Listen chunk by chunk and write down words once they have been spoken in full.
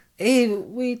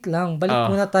Wait lang.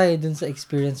 Balik muna tayo dun sa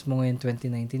experience mo ngayon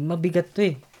 2019. Mabigat to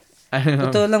eh. Ano?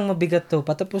 Totoo lang mabigat to.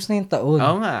 Patapos na yung taon.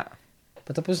 Oo nga.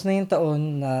 Patapos na yung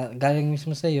taon na galing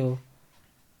mismo sa'yo.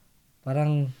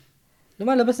 Parang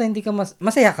lumalabas na hindi ka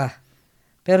masaya ka.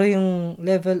 Pero yung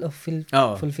level of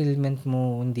fulfillment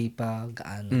mo hindi pa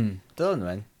gaano. Totoo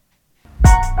naman.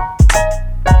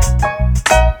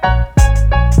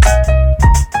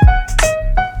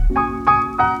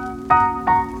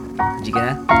 Hindi ka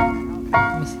na?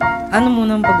 Ano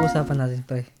muna ang pag-uusapan natin,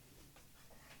 pre?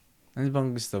 Ano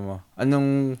bang gusto mo?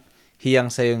 Anong hiyang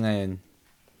sa'yo ngayon?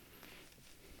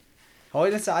 Okay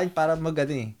lang sa akin para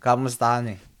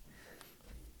kamustahan eh.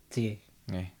 Sige.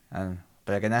 Okay.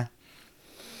 Pwede ka na?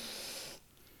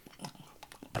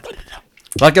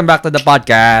 Welcome back to the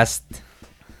podcast.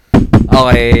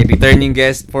 Okay, returning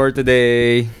guest for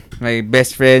today. My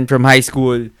best friend from high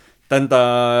school.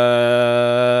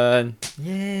 Tantan!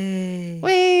 Yay!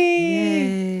 Whee!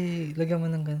 Yay! Lagyan mo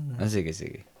ng ganun. Sige.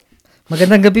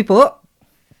 Magandang gabi po.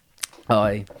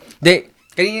 Okay.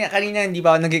 Kanina hindi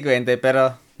pa ako nagkikwento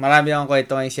pero marami akong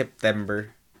kwento ngayong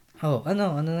September.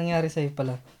 Ano nangyari sa'yo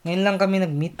pala? Ngayon lang kami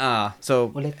nag-meet.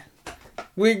 So, Ulit.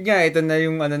 weird nga, ito na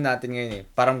yung natin ngayon eh.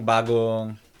 Parang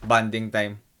bagong bonding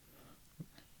time.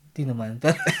 Di naman.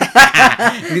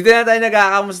 Dito na tayo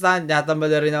nagkakamustahan. Natamba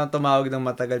na rin ako tumawag ng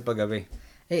matagal paggabi.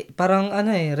 Parang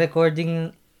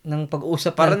recording ng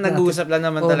pag-uusap. Parang nag-uusap lang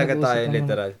naman talaga tayo,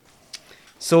 literal.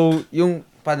 So,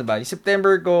 paano ba? Yung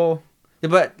September ko,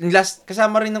 diba,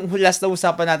 kasama rin ng last na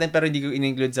usapan natin pero hindi ko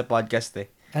in-include sa podcast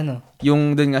eh. Ano?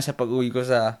 Yung dun nga sa pag-uwi ko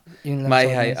sa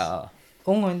My High.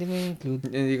 Oo nga, hindi mo include.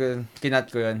 Hindi ko, kinat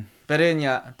ko yun. Pero yun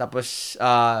nga, tapos,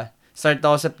 start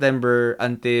ako September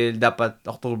until dapat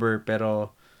October,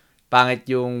 pero pangit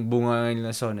yung bunga ng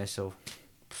Lanzones, so,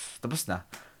 tapos na.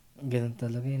 Ganun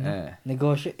talaga yun.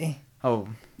 Negosyo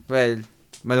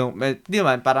Di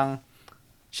naman, parang,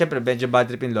 syempre, medyo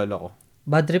bad trip yung lolo ko.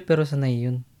 Bad trip pero sanay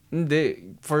yun.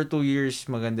 Hindi, for 2 years,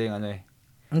 maganda yung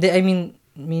Hindi,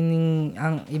 meaning,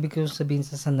 ang ibig ko sabihin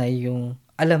sa sanay, yung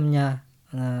alam niya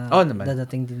na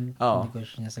dadating din yung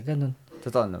negosyo niya sa ganun.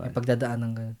 Totoo naman. May pagdadaan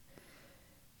ng ganun.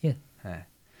 Yun.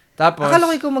 Tapos, akala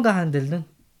ko ikaw mag-handle nun.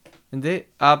 Hindi.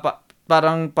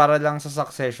 Parang para lang sa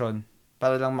succession.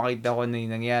 Para lang makita ko na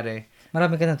yung nangyari.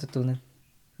 Marami ka natutunan.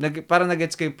 Parang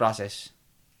nag-gets ko yung process.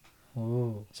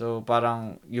 Oh. So,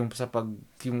 parang yung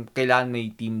kailangan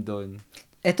may team doon.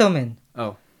 Eto, men.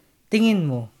 Tingin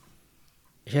mo,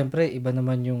 syempre, iba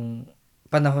naman yung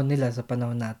panahon nila sa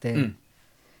panahon natin.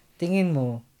 Tingin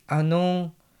mo, anong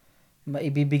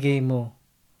maibibigay mo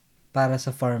para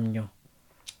sa farm nyo?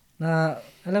 Na,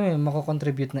 alam mo yun,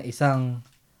 makakontribute na isang...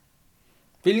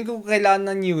 Feeling ko kailangan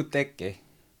ng new tech eh.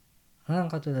 Ang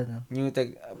katulad na? New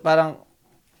tech. Parang,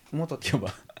 mutot ka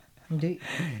ba? Hindi.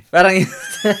 Parang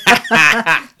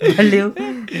Baliw.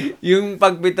 yung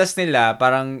pagpitas nila,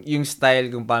 parang yung style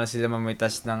kung paano sila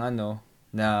mamitas ng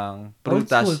ng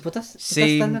prutas. Old school, putas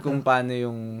same talaga. kung paano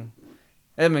yung,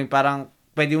 alam mo parang,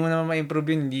 pwede mo naman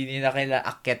ma-improve yun, hindi nila kailangan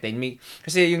akyatin.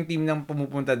 Kasi yung team ng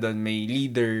pumupunta doon, may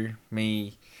leader,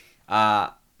 may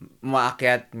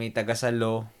umaakyat, may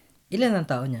tagasalo. Ilan ang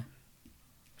tao niya?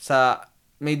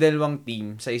 May 2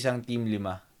 team, sa isang team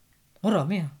 5.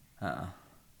 Marami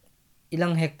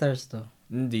Ilang hectares to?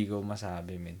 Hindi ko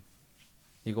masabi, men.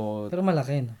 Pero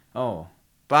malaki, no? Oo.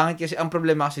 Pangit kasi, ang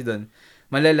problema kasi doon,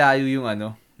 malalayo yung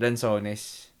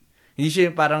Lanzones. Hindi siya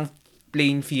yung parang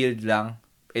plain field lang,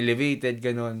 elevated,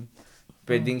 ganun.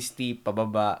 Pwedeng steep,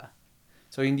 pababa.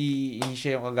 So, hindi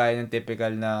siya yung kagaya ng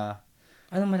typical na...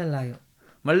 Anong malalayo?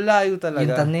 Malalayo talaga.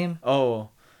 Yung tanim? Oo.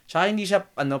 Tsaka hindi siya,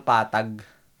 patag.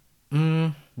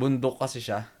 Bundok kasi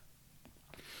siya.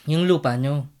 Yung lupa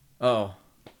nyo? Oo.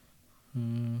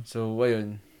 So,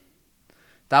 ayun.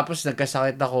 Tapos,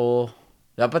 nagkasakit ako.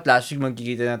 Dapat last week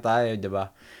magkikita na tayo,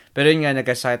 diba? Pero yun nga,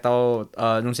 nagkasakit ako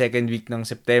nung second week ng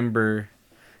September.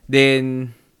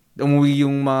 Then, umuwi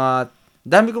yung mga...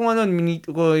 Dami kong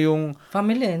minito ko yung...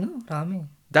 Family, no? Rami.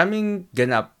 Daming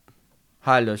ganap.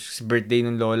 Halos. Birthday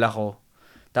ng lola ko.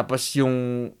 Tapos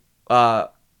yung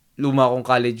luma kong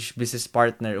college business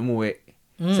partner umuwi.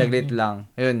 Saglit lang.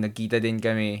 Ayun, nagkita din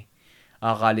kami.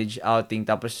 College outing.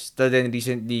 Tapos, then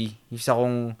recently, isa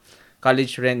kong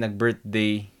college friend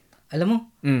nag-birthday. Alam mo?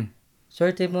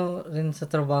 Swerte mo rin sa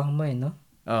trabaho mo no?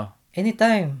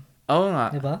 Anytime. Oo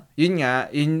nga. Diba? Yun nga,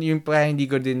 yun pa hindi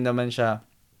ko din naman siya.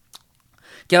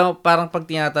 Kaya parang pag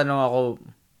tinatanong ako,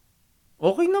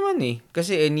 okay naman eh.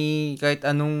 Kasi kahit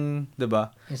anong,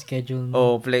 diba? Yung schedule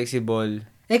mo. Flexible.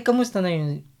 Kamusta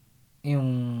na yung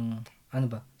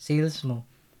sales mo?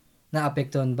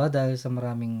 Naapektuhan ba dahil sa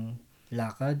maraming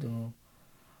lakad o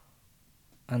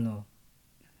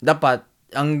dapat,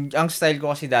 ang style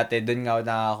ko kasi dati, doon nga ako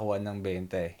nakakakuha ng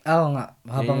 20 eh. Oo nga,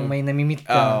 habang may namimit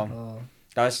ka.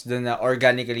 Tapos doon na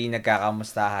organically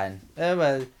nagkakamustahan.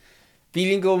 Well,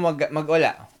 feeling ko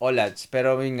olats,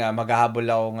 pero yun nga, maghahabol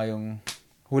ako ngayong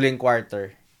huling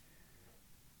quarter.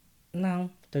 Ng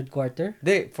third quarter?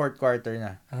 Hindi, fourth quarter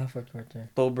na. Fourth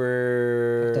quarter. October,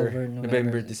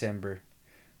 November, December.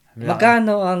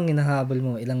 Magkano ang hinahabol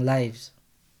mo? Ilang lives?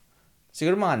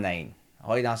 Siguro mga 9.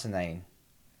 Okay na ako sa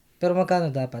 9. Pero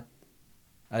magkano dapat?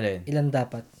 Alin? Ilan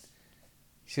dapat?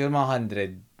 Siguro mga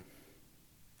 100.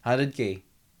 100K.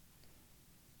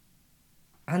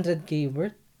 100K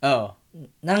worth? Oo.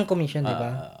 Nang commission, di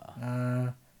ba?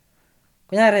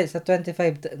 Kunyari, sa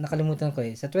 25, nakalimutan ko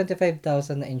sa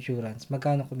 25,000 na insurance,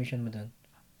 magkano commission mo doon?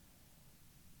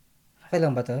 Okay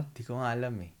lang ba to? Hindi ko nga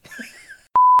alam eh.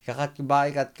 Baka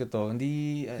ko to.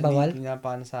 Hindi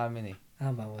pinapano sa amin eh.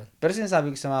 Bawal. Pero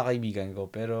sinasabi ko sa mga kaibigan ko,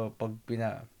 pero pag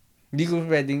hindi ko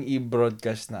pwedeng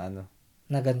i-broadcast na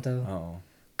Na ganito. Oo.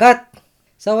 Cut!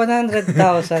 Sa 100,000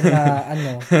 na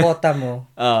quota mo.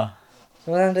 Sa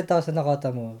 100,000 na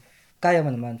quota mo, kaya mo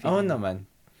naman. Oo naman.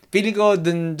 Feeling ko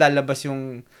dun lalabas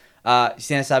yung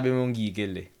sinasabi mong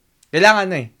gigil eh. Kailangan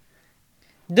eh.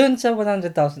 Dun sa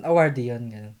 100,000, awardee yun.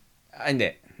 Ganun.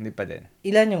 Hindi pa din.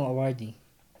 Ilan yung awardee?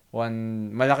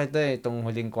 Malaki to eh, itong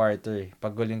huling quarter eh.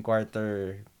 Pag huling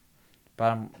quarter,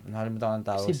 parang nakalimutan ko ang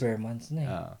tawag. Si Bermans na eh.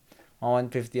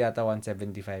 150 ata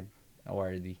 175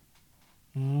 awardee.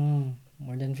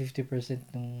 More than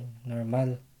 50% ng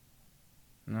normal.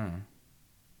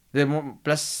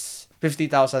 Plus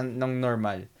 50,000 ng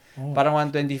normal. Parang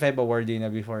 125 awardee na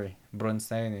before eh.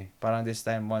 Bronze na yun eh. Parang this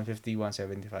time 150,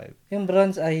 175. Yung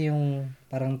bronze ay yung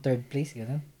parang third place,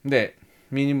 gano'n? Hindi.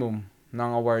 Minimum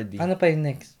ng awardee. Ano pa yung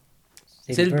next?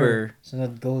 Silver.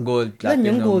 Sunod gold. Gold, platinum. Ilan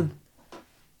yung gold?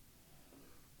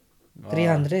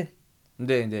 300.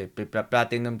 Hindi.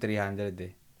 Platinum 300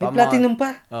 eh. May platinum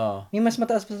pa? Oo. May mas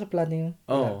mataas pa sa platinum?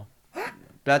 Oo.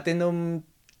 Platinum,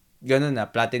 ganun na.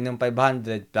 Platinum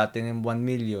 500, platinum 1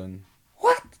 million.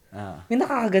 What? May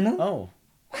nakakaganon? Oo.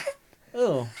 What?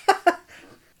 Oo.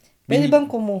 Pwede bang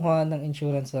kumuha ng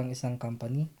insurance ng isang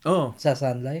company? Oo. Sa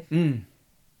Sun Life?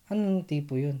 Anong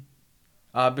tipo yun?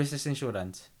 Business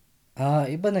insurance.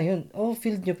 Iba na yun.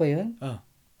 Field nyo pa yun?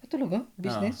 Talaga?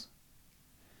 Business?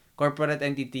 Corporate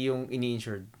entity yung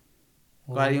ini-insured.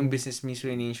 Kaya yung business mismo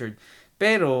ini-insured.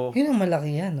 Pero, yun ang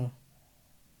malaki yan, no?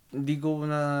 Hindi ko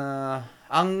na,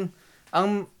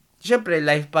 syempre,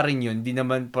 life pa rin yun. Di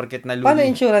naman porket naluli. Paano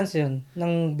insurance yun?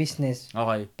 Ng business?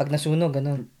 Okay. Pag nasunog,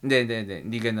 ganun? Hindi.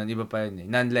 Hindi ganun. Iba pa yun eh.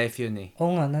 Non-life yun eh.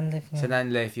 Oo nga, non-life nga. Sa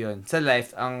non-life yun. Sa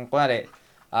life, kunwari,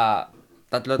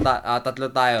 tatlo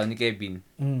tayo ni Kevin.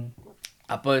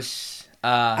 Tapos,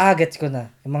 gets ko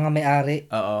na. Yung mga may-ari.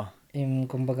 Oo. Yung,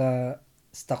 kumbaga,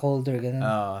 stockholder, ganun.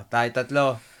 Oo. Tayo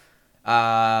tatlo.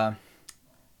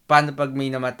 Paano pag may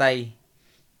namatay?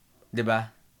 'Di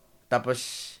ba? Tapos,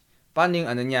 paano yung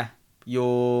niya?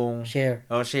 Yung share.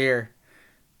 Share.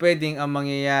 Pwedeng ang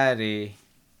mangyayari,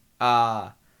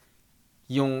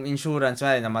 yung insurance,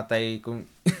 namatay kung,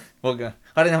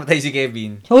 namatay si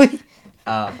Kevin. Hoy!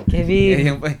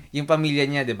 Kevin! Yung pamilya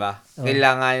niya, 'di ba?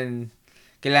 Kailangan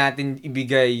natin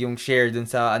ibigay yung share dun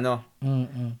sa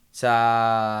sa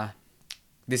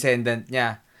descendant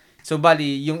niya. So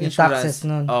bali yung insurance,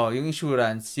 yung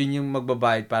insurance, yun yung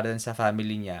magbabayad para dun sa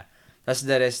family niya. Tapos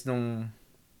the rest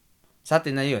sa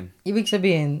atin na yun. Ibig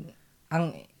sabihin,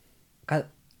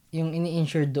 yung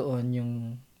ini-insure doon yung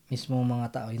mismo mga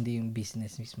tao, hindi yung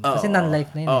business mismo. Kasi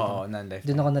non-life na yun. Oo, non-life.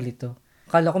 Doon ako nalito.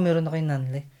 Akala ko meron na kayong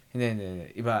non-life.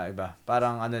 Hindi. Iba.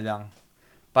 Parang lang.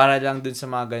 Para lang dun sa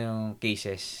mga ganyang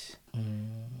cases.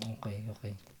 Okay.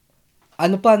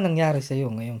 Ano pa nangyari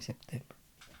sa'yo ngayong September?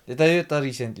 Ito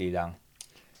recently lang.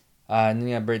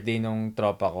 Birthday nung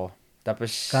tropa ko.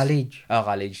 Tapos, college.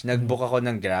 College. Nag-book ako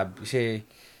ng Grab. Kasi,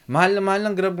 mahal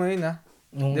ng Grab ngayon,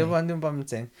 Di ba? Hindi mo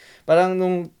pamansin. Parang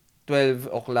nung 12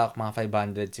 o'clock, mga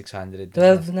 500, 600.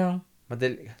 12 ng?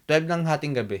 12 ng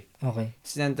hating gabi. Okay.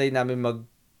 Sinantay namin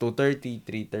 2:30,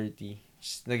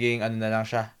 3:30. Naging na lang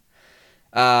siya.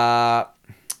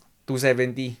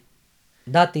 270.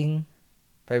 Dating?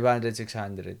 500,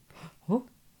 600.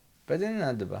 Pwede na,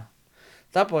 diba?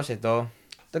 Tapos,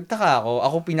 nagtaka ako.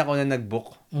 Ako pinakauna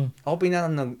nag-book. Ako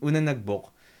pinakauna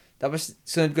nag-book. Tapos,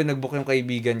 sunod ko nag-book yung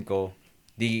kaibigan ko.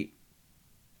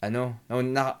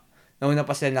 Nauna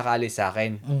pa sila nakaalis sa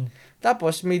akin.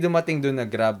 Tapos, may dumating doon na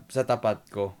Grab sa tapat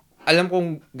ko. Alam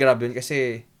kong Grab yun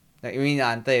kasi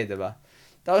inaantay, diba?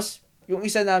 Tapos, yung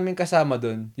isa namin kasama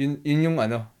doon, yun yung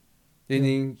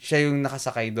siya yung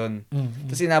nakasakay doon.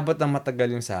 Tapos, inabot ng matagal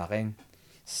yung sa akin.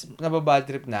 Nababad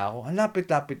trip na ako. Ang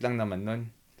lapit-lapit lang naman nun.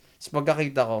 So,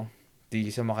 pagkakita ko,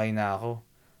 di sumakay na ako.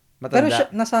 Pero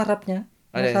Matanda. nasa harap niya?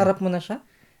 Alin? Nasa harap mo na siya?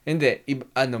 Hindi,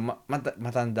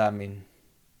 matanda min.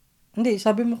 Hindi,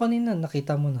 sabi mo kanina,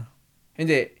 nakita mo na.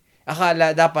 Hindi,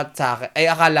 akala dapat sa akin,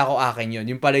 akala ko akin yun.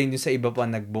 Yung pala yun sa iba pa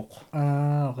nag-book.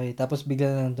 Ah, okay. Tapos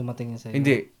bigla na lang dumating yun sa'yo.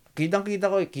 Hindi,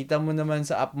 kitang-kita ko kita mo naman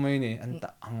sa app mo yun eh.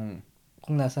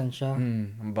 Kung nasan siya.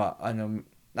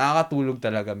 Nakakatulog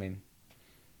talaga, men.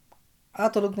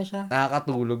 Tulog na siya.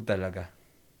 Nakakatulog talaga.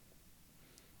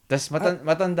 Tapos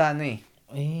matanda na eh.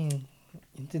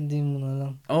 Intindi mo na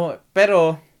lang.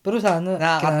 Pero sana,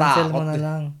 cancel mo na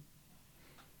lang.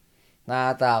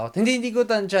 Nakakatakot. Hindi ko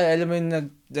tansya. Alam mo yung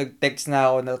nag-text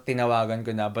na ako na tinawagan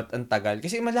ko na, ba't ang tagal?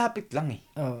 Kasi malapit lang eh.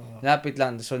 Malapit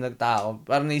lang. So nagtaka ako.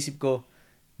 Parang naisip ko,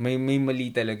 may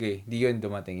mali talaga eh. Di yun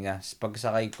dumating na.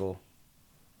 Pagsakay ko,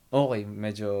 okay,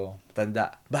 medyo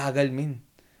tanda. Bagal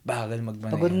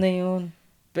magmaneho. Pagod na yun.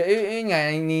 Pero yun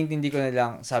nga, iniintindi ko na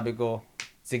lang. Sabi ko,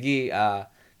 sige,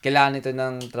 kailangan ito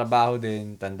ng trabaho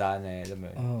din. Tanda na eh. Alam mo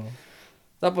yun.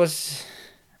 Tapos,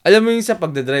 alam mo yung sa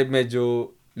pagdadrive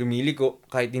medyo lumiliko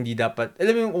kahit hindi dapat.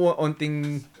 Alam mo yung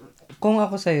onting... Kung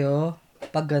ako sa'yo,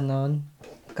 pag ganon,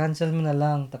 cancel mo na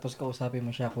lang. Tapos kausapin mo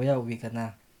siya, kuya, uwi ka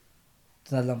na.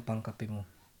 Ito na lang pang kape mo.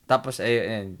 Tapos,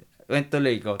 ayun.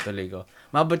 Tuloy ko.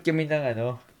 Mabot kami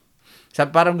ng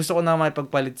parang gusto ko na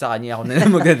makipagpalit sa kanya. Ako na lang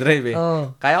mag-drive eh.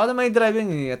 Kaya ko na may drive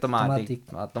yun.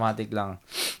 Automatic lang.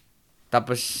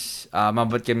 Tapos,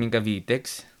 mabot kami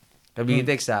Cavitex.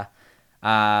 Cavitex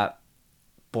 4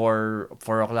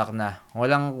 o'clock na.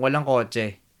 Walang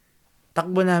kotse.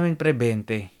 Takbo namin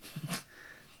 20.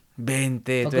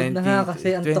 20, pagod 20. Na nga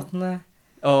kasi antok na.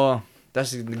 Oo.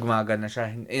 Tapos gumagana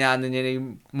siya. Inaano niya na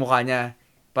yung mukha niya.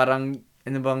 Parang,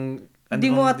 Hindi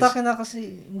mo ata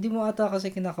kasi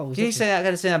kinakausap. Kasi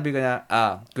sinabi ko na,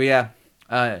 kuya,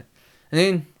 ano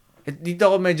yun? Dito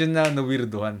ako medyo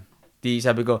na-weirduhan.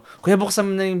 Sabi ko, kuya,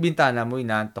 buksan mo na yung bintana mo,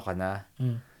 inaantok ka na.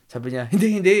 Sabi niya,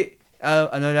 hindi.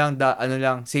 Ano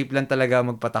lang, safe lang talaga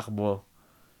magpatakbo.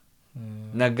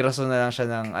 Nagraso na lang siya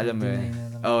ng, alam mo yun.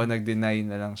 Nag-deny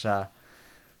na lang siya.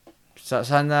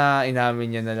 Sana inamin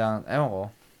niya na lang, ewan ko.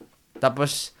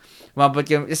 Tapos, umabot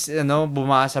kami,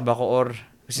 bumaha sa Bacoor.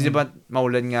 Kasi diba,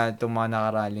 maulan nga itong mga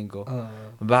nakaraling ko.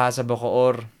 Bumaha sa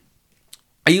Bacoor.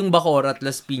 Yung Bacoor at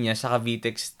Las Piñas sa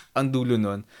Cavitex, ang dulo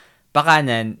nun.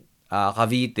 Pakanan,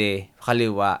 Cavite,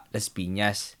 kaliwa, Las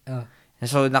Piñas.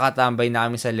 So, nakatambay na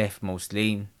kami sa leftmost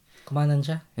lane. Kumanan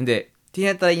siya? Hindi.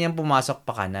 Tinatry niyang pumasok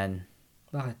pa kanan.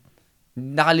 Bakit?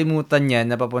 Nakalimutan niya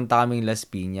na papunta kaming Las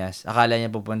Piñas. Akala niya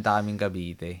pupunta kaming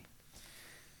Cavite.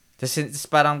 Tapos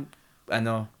parang,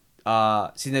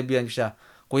 sinabihan ko siya,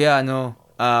 kuya,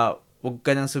 huwag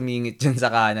ka nang sumingit dyan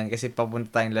sa kanan kasi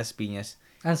papunta tayong Las Piñas.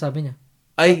 Ano sabi niya?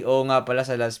 Ay, oo nga pala,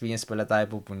 sa Las Piñas pala tayo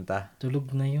pupunta.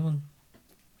 Tulog na yun.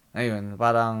 Ayun,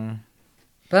 parang...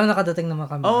 Pero nakadating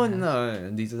naman kami.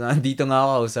 Dito nga ako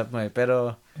kausap mo eh.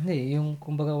 Pero... Hindi, yung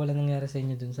kumbaga wala nangyari sa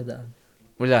inyo dun sa daan.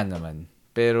 Wala naman.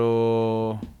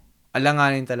 Pero...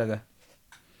 alanganin talaga.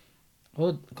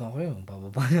 Kako yun.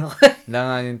 Bababa na ako.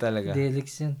 Alanganin talaga.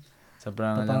 Delix yun.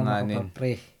 Sobrang alanganin.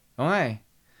 Oo nga eh.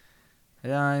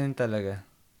 Alanganin talaga.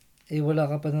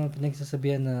 Wala ka pa naman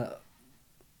pinagsasabihan na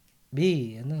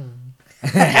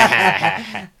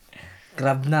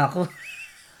grab na ako.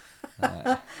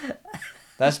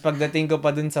 Tapos pagdating ko pa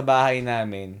dun sa bahay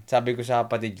namin, sabi ko sa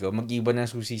kapatid ko, mag-iba ng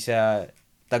susi sa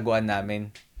taguan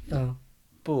namin.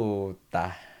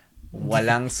 Puta.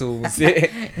 Walang susi.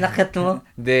 Nakit mo?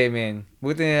 Hindi, men.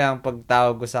 Buti na lang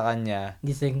pagtawag ko sa kanya,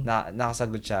 gising.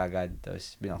 Nakasagot siya agad.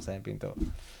 Tapos binuksan yung pinto.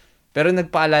 Pero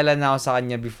nagpaalala na ako sa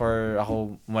kanya before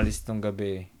ako umalis nung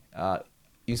gabi.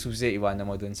 Yung susi, iwanan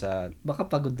mo dun sa... Baka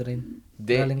pagod rin.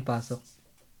 Di. Galing pasok.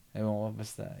 Ewan ko,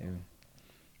 basta. Yun.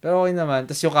 Pero okay naman.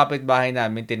 Tapos yung kapitbahay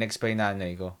namin, tinext pa yung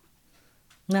nanay ko.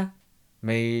 Na?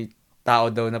 May tao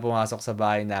daw na pumasok sa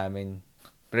bahay namin.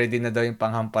 Ready na daw yung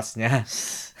panghampas niya.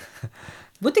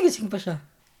 Buti gising pa siya.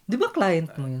 Di ba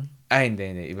client mo yun?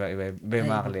 Hindi. Iba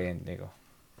yung mga kliyente ko.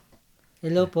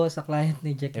 Hello po sa client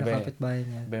ni Jack na kapitbahay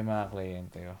niya. Iba yung mga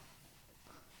kliyente ko.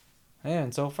 Ayun,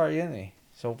 so far yun eh.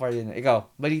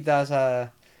 Ikaw, balita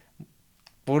sa...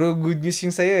 Puro good news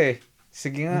yung sa'yo eh.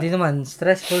 Sige nga. Hindi naman,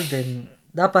 stressful din.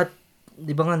 Dapat,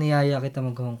 di ba nga niyaya kita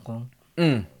mag-Hong Kong?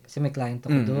 Kasi may client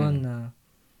ako doon na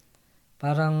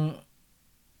parang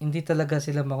hindi talaga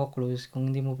sila mako-close kung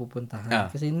hindi mo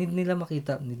pupuntahan. Kasi hindi nila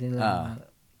makita, hindi nila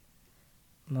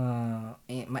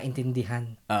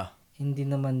maintindihan. Hindi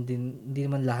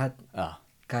naman lahat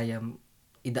kaya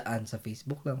idaan sa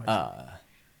Facebook lang.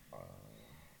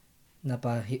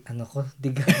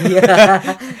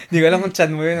 Di ko alam kung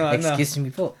chan mo yun. Excuse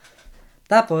me po.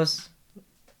 Tapos,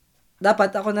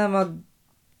 dapat ako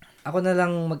na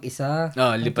lang mag-isa.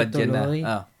 Lipad ka na. Magtutuloy.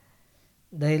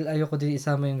 Dahil ayoko din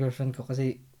isama yung girlfriend ko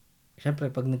kasi, syempre,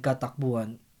 pag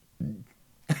nagkatakbuhan,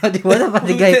 di ba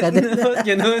napatigay ka din?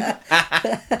 Ganun.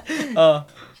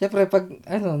 Syempre, pag,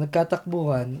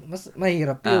 nagkatakbuhan, mas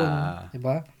mahirap yun. Di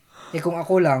ba? Kung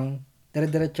ako lang,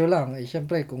 dire-diretso lang,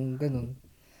 syempre, kung ganun,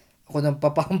 ako nang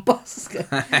papampas.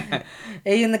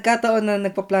 Yung nagkataon na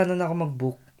nagpaplano na ako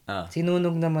mag-book,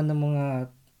 sinunog naman ng mga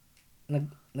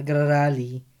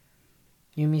nagrarally,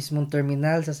 yung mismong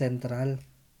terminal sa Central.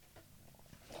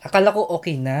 Akala ko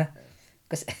okay na.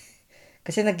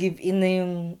 Kasi nag-give in na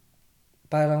yung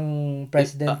parang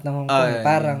president ng Hong Kong.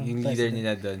 Parang yung leader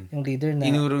nila doon. Yung leader na.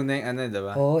 Inurong na yung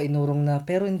diba? Oo, inurong na.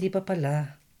 Pero hindi pa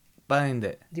pala. Paano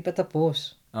hindi? Hindi pa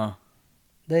tapos.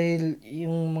 Dahil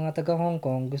yung mga taga Hong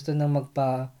Kong gusto na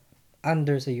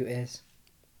magpa-under sa US.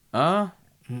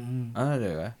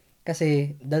 Diba?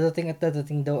 Kasi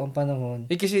dadating daw ang panahon.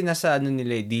 Kasi nasa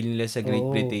nila deal nila sa Great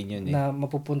Britain yun na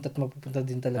mapupunta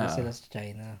din talaga sila sa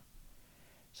China.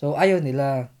 So, ayaw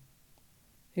nila.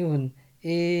 Yun.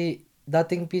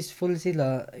 Dating peaceful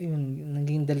sila, yun,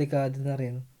 naging delikado na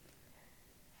rin.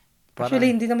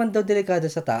 Actually, hindi naman daw delikado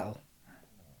sa tao.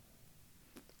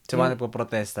 Sa mga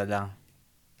nagpo-protesta lang.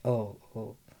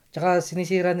 Oo. Tsaka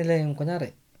sinisira nila yung,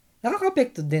 kunwari,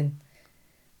 nakaka-apekto din.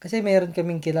 Kasi mayroon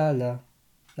kaming kilala,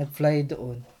 nag-fly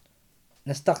doon,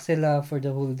 na-stuck sila for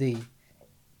the whole day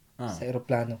sa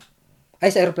aeroplano.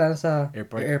 Sa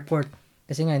airport.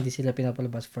 Kasi nga, hindi sila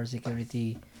pinapalabas for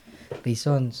security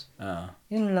reasons.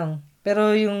 Yun lang.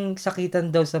 Pero yung sakitan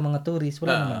daw sa mga tourists,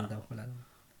 wala naman daw. Wala naman.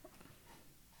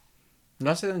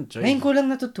 Ngayon ko lang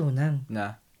natutunan.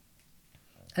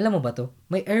 Alam mo ba to?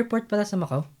 May airport pala sa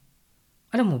Macau.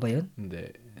 Alam mo ba yun?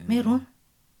 Hindi. Meron.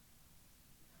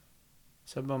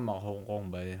 Saan ba Hong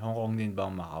Kong ba? Hong Kong din ba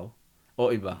ang Macau?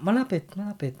 O iba? Malapit.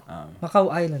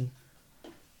 Macau Island.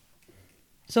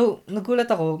 So, nagulat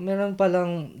ako, meron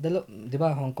palang, di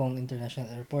ba, Hong Kong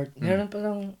International Airport. Meron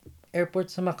palang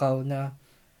airport sa Macau na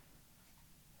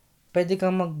pwede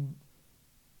kang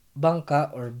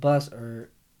magbangka or bus or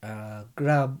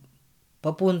grab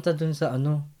papunta dun sa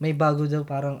may bago daw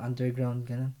parang underground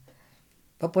ganun.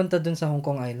 Papunta dun sa Hong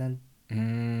Kong Island.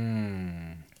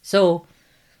 So,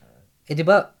 di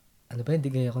ba, hindi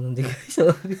gaya ako nung digay.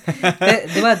 So,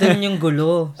 di ba, dun yung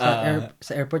gulo sa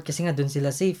airport kasi nga dun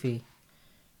sila safe eh.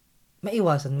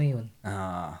 Maiwasan mo yun.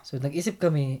 So, nag-isip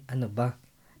kami,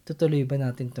 tutuloy ba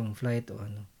natin tong flight o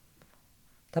ano?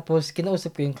 Tapos,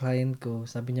 kinausap ko yung client ko,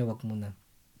 sabi niya, wag muna.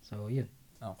 So, yun.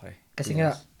 Okay. Kasi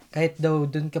nga, kahit daw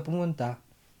dun ka pumunta,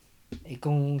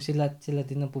 kung sila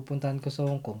din ang pupuntahan ko sa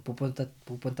Hong Kong,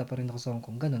 pupunta pa rin ako sa Hong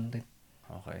Kong. Ganun rin.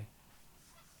 Okay.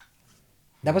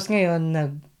 Tapos ngayon,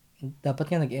 dapat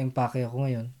nga nag-empake ako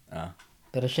ngayon.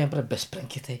 Pero syempre, best friend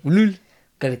kita eh. Ulul!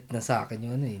 Galit na sa akin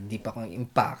yun eh. Hindi pa ako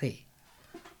empake.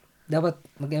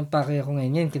 Dapat mag-empake ako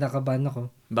ngayon. Yan, kinakabahan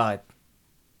ako. Bakit?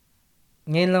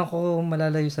 Ngayon lang ako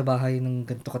malalayo sa bahay ng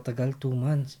ganito katagal. 2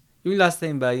 months. Yung last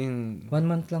time ba, yung... 1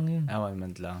 month lang yun. 1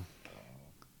 month lang.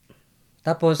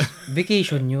 Tapos,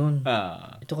 vacation yun.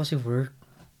 Ito kasi work.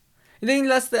 Hindi, yung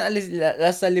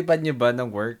last alipad nyo ba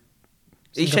ng work?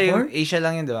 Singapore? Asia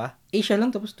lang yun, di ba? Asia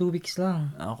lang, tapos 2 weeks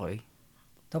lang. Okay.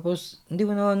 Tapos, hindi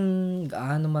ko naman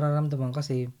gaano mararamdaman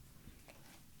kasi,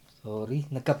 sorry,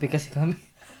 nagkape kasi kami.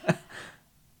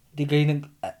 Hindi kayo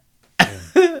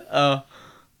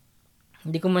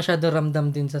Hindi ko masyado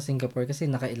ramdam din sa Singapore kasi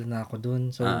nakailan na ako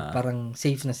dun. So, parang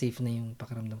safe na yung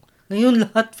pakiramdam ko. Ngayon,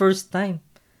 lahat first time.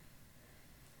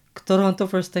 Toronto,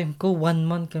 first time ko. 1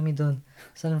 month kami dun.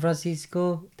 San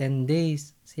Francisco, 10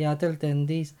 days. Seattle, 10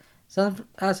 days. Sa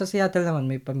Seattle naman,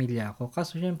 may pamilya ako.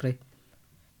 Kaso, syempre,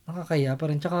 nakakaya pa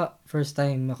rin. Tsaka, first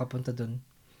time makapunta dun.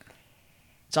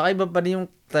 Tsaka iba pa rin yung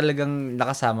talagang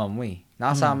nakasama mo eh.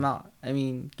 I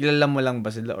mean, kilala mo lang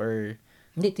ba sila or...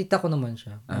 Hindi, tita ko naman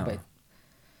siya. Mabait.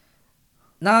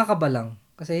 Nakakaba lang.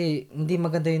 Kasi, hindi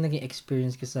maganda yung naging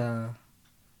experience ko sa...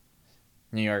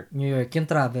 New York. Yung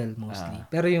travel mostly.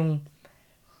 Pero yung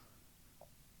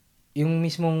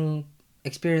mismong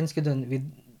experience ko dun with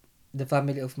the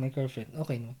family of my girlfriend,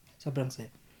 okay no? Sobrang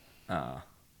saya.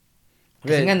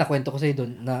 Kasi nga, nakwento ko sa'yo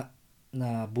dun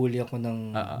na bully ako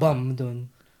ng bomb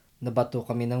dun. Nabato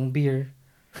kami ng beer.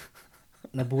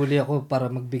 Nabully ako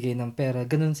para magbigay ng pera.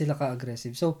 Ganun sila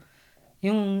ka-aggressive. So,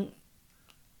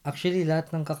 actually,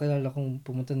 lahat ng kakilala kong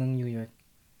pumunta ng New York,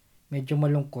 medyo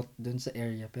malungkot dun sa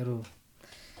area. Pero,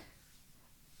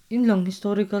 yun lang,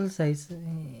 historical size.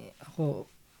 Ako,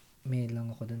 may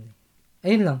lang ako dun.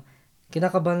 Ayun lang,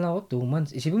 kinakabahan lang ako 2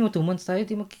 months. Isipin mo, 2 months tayo,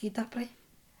 di magkikita, pre.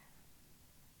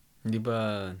 Hindi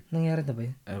ba... Nangyari na ba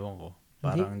yun? Ewan ko.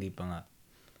 Parang hindi pa nga.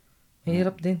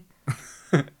 Mahirap din.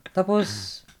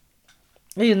 Tapos,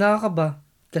 ayun, nakakaba.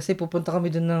 Kasi pupunta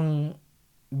kami dun ng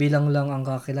bilang lang ang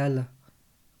kakilala.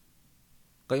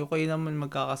 Kayo naman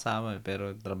magkakasama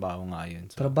pero trabaho nga yun.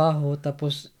 So. Trabaho,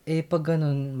 tapos, pag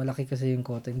ganun, malaki kasi yung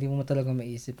kota, hindi mo talaga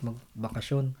maisip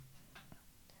magbakasyon.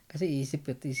 Kasi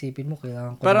isipin mo,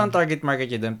 kailangan ko Pero ang target market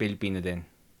nyo doon, Pilipino din.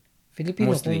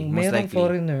 Filipino, Mostly, kung most merong likely.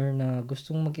 foreigner na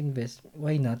gustong mag-invest,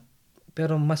 why not?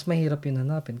 Pero mas mahirap yun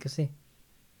hanapin kasi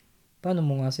paano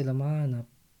mo nga sila mahanap?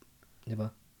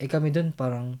 Diba? Kami dun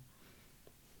parang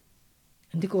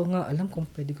hindi ko nga alam kung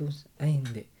pwede ko... Ay,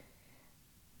 hindi.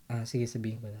 Sige,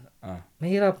 sabihin ko na.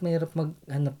 Mahirap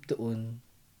maghanap doon.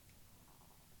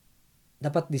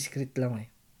 Dapat discreet lang eh.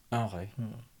 Okay.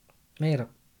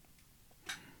 Mahirap.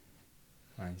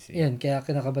 I see. Yan, kaya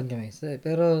kinakabahan kami.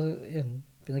 Pero, yan,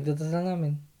 pinagdadasal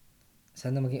namin.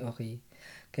 Sana maging okay.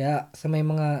 Kaya, sa may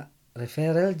mga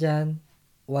referral dyan,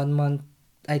 2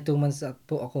 months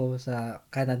po ako sa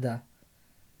Canada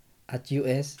at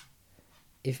US.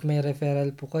 If may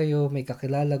referral po kayo, may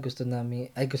kakilala, gusto nyo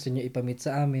ipamit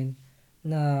sa amin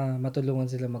na matulungan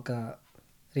sila magka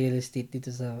real estate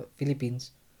dito sa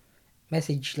Philippines,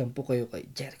 message lang po kayo kay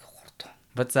Jericho Corton.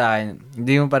 But sa akin,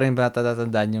 hindi mo pa rin ba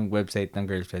tatatandaan yung website ng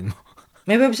girlfriend mo?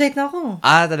 May website na ako.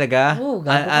 Talaga? Oo,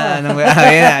 gago ka.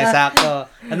 Ayan, sakto.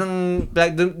 Anong,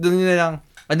 doon na lang,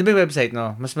 ano ba yung website,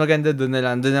 no? Mas maganda doon na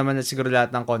lang. Doon naman na siguro lahat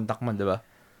ng contact mo, diba?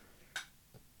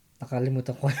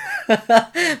 Nakalimutan ko.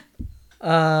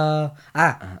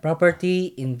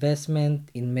 Property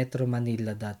investment in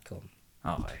metromanila.com.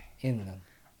 Okay. Yun lang.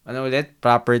 Ano ulit?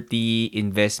 Property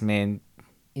investment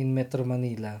In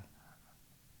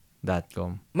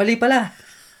metromanila.com. Mali pala.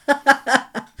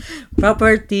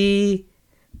 Property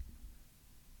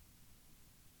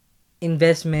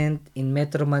investment in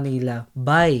Metro Manila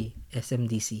by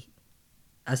SMDC.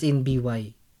 As in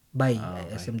BY. By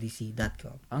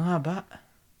SMDC.com. Ang haba.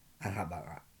 Ang haba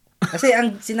nga. Kasi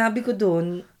ang sinabi ko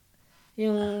doon,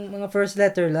 yung mga first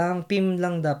letter lang, PIM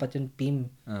lang dapat yung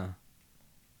PIM.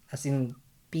 As in,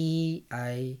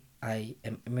 PIIMM.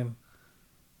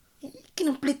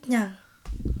 Kinumplete niya.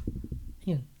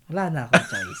 Yun. Wala na akong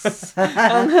choice.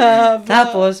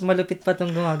 Tapos, malupit pa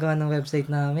itong gumagawa ng website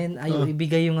namin. Ayaw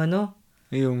ibigay yung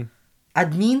Yung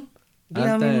admin.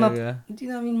 Hindi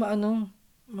namin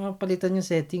mapalitan yung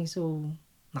setting. So,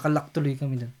 nakalock tuloy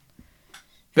kami doon.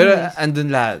 Pero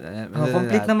andun lahat.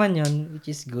 Complete naman yun,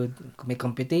 which is good. May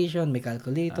computation, may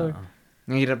calculator.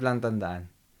 Ang hirap lang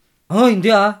tandaan.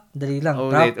 Hindi Dali lang.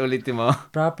 Ulitin mo.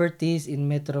 Properties in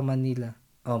Metro Manila.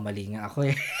 Mali nga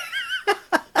ako eh.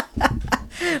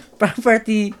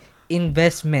 Property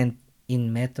investment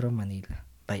in Metro Manila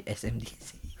by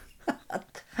SMDC.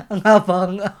 Ang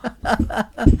habang.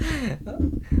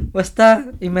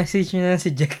 Basta, i-message nyo na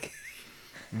si Jack.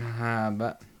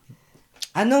 Mahaba.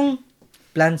 Anong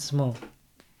plans mo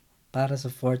para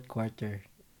sa fourth quarter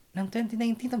ng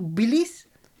 2019? Ang bilis.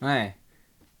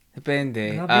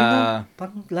 Depende. Grabe na.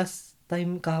 Parang last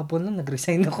time kahapon lang,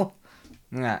 nag-resign ako.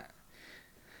 Nga.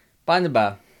 Paano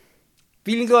ba?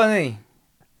 Feeling ko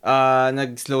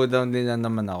nag-slow down din na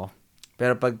naman ako.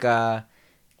 Pero pagka...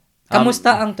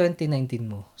 Kamusta ang 2019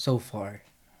 mo so far?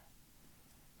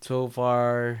 So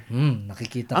far...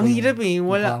 nakikita ko. Ang hirap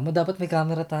wala. Mo, dapat may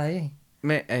camera tayo eh.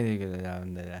 Hindi ko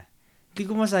dala. Hindi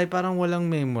ko masabi, parang walang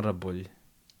memorable.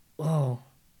 Wow.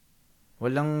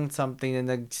 Walang something na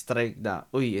nag-strike na,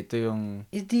 ito yung...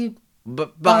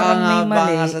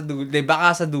 Baka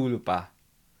sa dulo pa.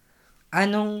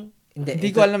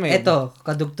 Hindi ko alam eh. Ito,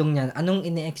 kadugtong niyan. Anong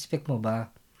ini-expect mo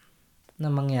ba na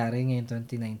mangyari ngayon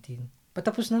 2019?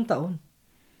 Patapos ng taon.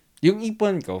 Yung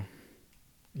ipon ko.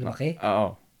 Lumaki?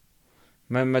 Oo.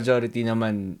 May majority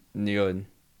naman yun.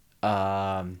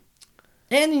 Ano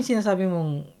yung sinasabi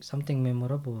mong something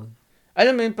memorable?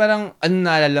 Alam mo yun, parang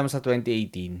naalala mo sa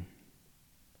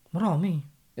 2018? Marami.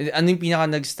 Ano yung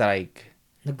pinaka nag-strike?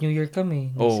 Nag-New Year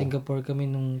kami. Nag-Singapore kami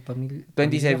nung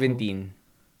 2017.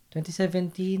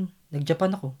 2017,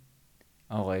 nag-Japan ako.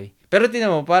 Okay. Pero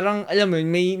tinan mo, parang, alam mo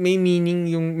yun, may meaning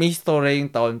may story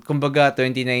yung taon. Kumbaga,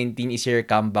 2019 is your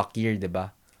comeback year,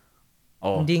 diba?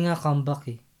 Hindi nga comeback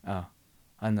eh.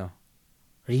 Ano?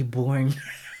 Reborn.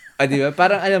 Diba?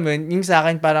 Parang, alam mo yun, yung sa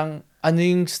akin, parang, ano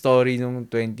yung story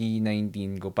nung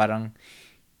 2019 ko? Parang,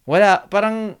 wala,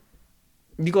 parang,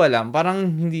 hindi ko alam. Parang,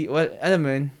 alam mo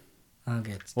yun?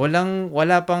 Gets.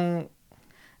 Wala pang...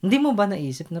 Hindi mo ba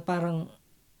naisip na parang,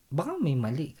 baka may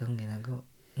mali kang ginagawa?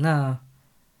 Na,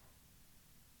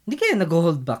 hindi kaya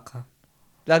nag-hold back ka?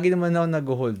 Lagi naman ako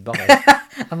nag-hold back eh.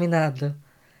 Aminado.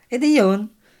 Di yun.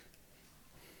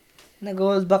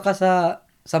 Nag-hold back ka sa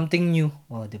something new.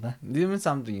 Oh, di ba? Hindi naman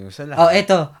something new sa Oh, lahat.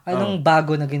 eto. Anong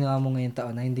bago na ginawa mo ngayong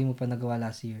taon na hindi mo pa nagawa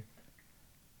last year?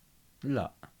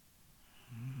 Wala.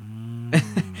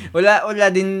 wala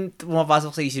din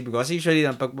pumapasok sa isip ko. Kasi usually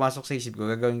lang, pag pumasok sa isip ko,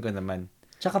 gagawin ko naman.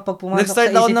 Tsaka pag pumasok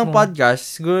Nag-start sa ako isip ng mo, podcast.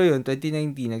 Siguro yun,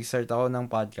 2019, nag-start ako ng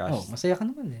podcast. masaya ka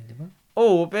naman di ba?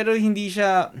 Pero hindi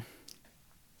siya,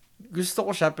 gusto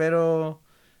ko siya, pero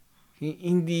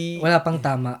hindi. Wala pang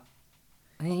tama.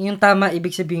 Yung tama,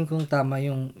 ibig sabihin kong tama,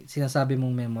 yung sinasabi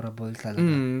mong memorable talaga.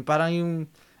 Parang yung,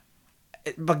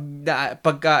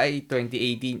 pagka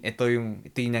 2018, ito yung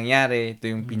nangyari, ito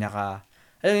yung pinaka,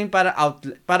 alam mo yung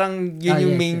parang yun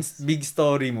yung main big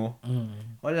story mo.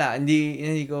 Wala,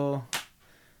 hindi ko,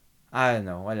 I don't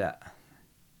know, wala.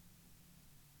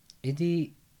 Edi,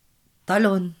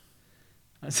 talon.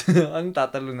 Anong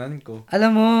tatalunan ko?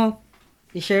 Alam mo,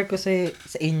 i-share ko sa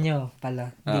inyo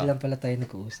pala. Hindi lang pala tayo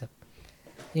nag-uusap.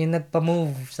 Yung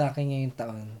nagpa-move sa akin ngayong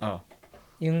taon.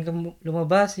 Yung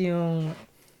lumabas yung,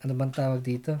 ano bang tawag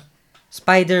dito?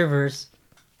 Spider-Verse.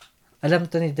 Alam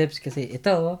to ni Debs kasi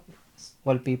ito,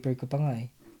 wallpaper ko pa nga eh.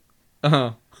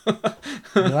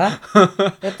 Diba?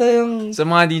 Ito yung... Sa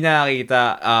mga di nakakita,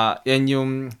 yan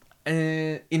yung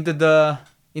Into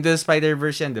the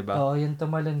Spider-Verse yan, diba? Oo, yung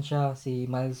tumalon siya, si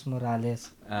Miles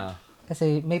Morales.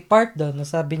 Kasi may part doon na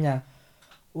sabi niya,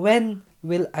 when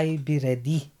will I be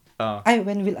ready?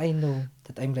 When will I know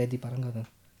that I'm ready? Parang gano'n.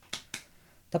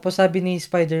 Tapos sabi ni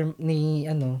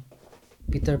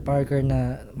Peter Parker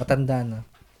na matanda na,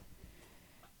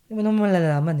 hindi mo naman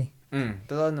malalaman eh.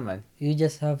 Totoo naman. You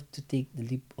just have to take the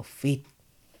leap of faith.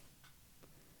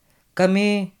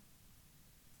 Kami,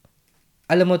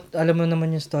 alam mo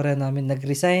naman yung story namin,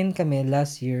 nag-resign kami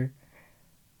last year.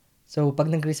 So,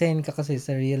 pag nag-resign ka kasi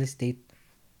sa real estate,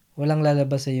 walang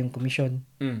lalabas sa yung commission.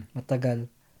 Matagal.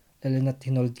 Lalo na't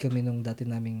hinold kami nung dati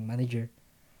naming manager.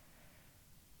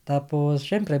 Tapos,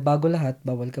 syempre, bago lahat,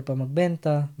 bawal ka pa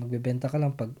magbenta. Magbebenta ka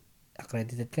lang pag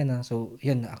accredited ka na. So,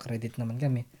 yun, na-accredit naman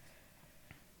kami.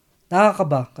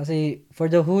 Nakakaba. Kasi, for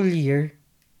the whole year,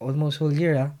 almost whole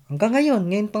year hanggang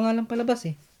ngayon pa nga lang palabas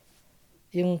eh.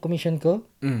 Yung commission ko,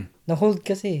 na-hold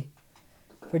kasi.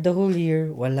 For the whole year,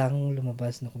 walang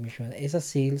lumabas na commission. Sa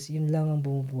sales, yun lang ang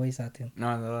bumubuhay sa atin.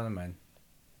 No, naman.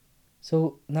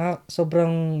 So,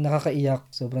 sobrang nakakaiyak,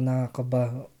 sobrang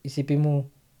nakakaba. Isipin mo,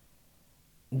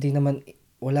 hindi naman,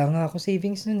 wala nga ako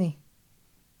savings nun eh.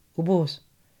 Ubos.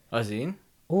 As in?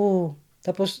 Oo.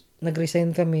 Tapos,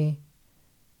 nag-resign kami.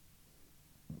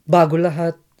 Bago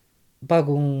lahat.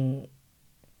 Bagong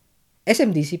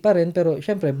SMDC pa rin, pero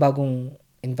syempre, bagong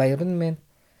environment.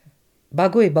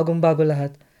 Bagong-bago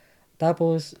lahat.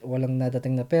 Tapos, walang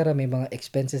nadating na pera, may mga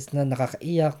expenses na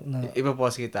nakakaiyak. Na...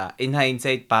 Ipapos kita. In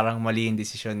hindsight, parang mali yung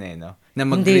desisyon no? Na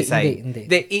mag-resign. Hindi.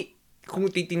 Kung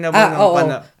titingnan mo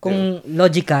kung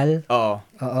logical. Oo.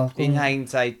 In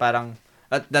hindsight, parang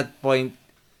at that point,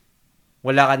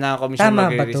 wala ka na commission,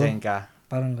 mag-resign ka.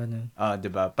 Parang ganun.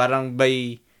 Diba? Parang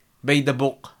by the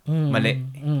book, mali.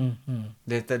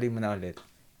 Detali mo na ulit.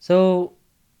 So,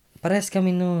 pares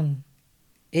kami noon.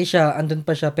 Siya, andun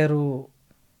pa siya, pero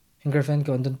yung girlfriend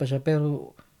ko, andun pa siya,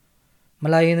 pero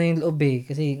malayo na yung loob eh.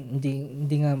 Kasi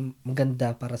hindi nga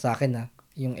maganda para sa akin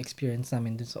yung experience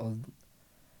namin dun sa old.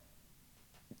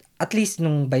 At least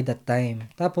nung by that time.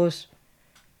 Tapos,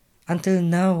 until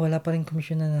now, wala pa rin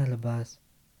commission na nalabas.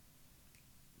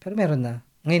 Pero meron na.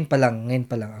 Ngayon pa lang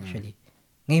actually.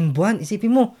 Ngayong buwan,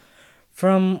 isipin mo,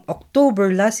 from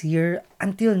October last year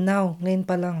until now, ngayon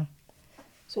pa lang.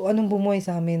 So, anong bumuhay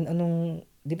sa amin?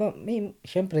 Di ba,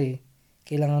 syempre,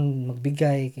 kailangan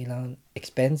magbigay, kailangan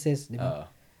expenses, di ba?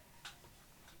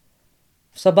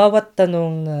 Sa bawat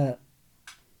tanong na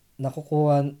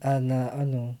nakukuha,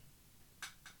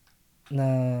 na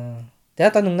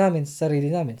tinatanong namin sa sarili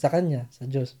namin, sa Kanya, sa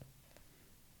Diyos,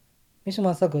 may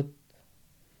sumasagot.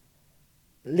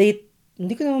 Late,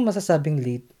 hindi ko naman masasabing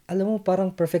late. Alam mo, parang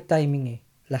perfect timing eh.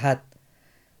 Lahat.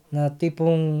 Na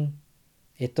tipong,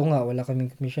 ito nga, wala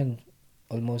kaming commission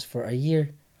almost for a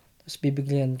year. Tapos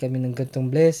bibigyan kami ng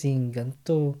gantong blessing,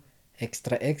 ganto,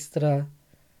 extra.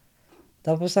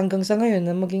 Tapos hanggang sa ngayon,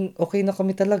 na maging okay na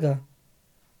kami talaga.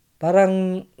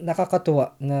 Parang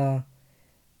nakakatuwa na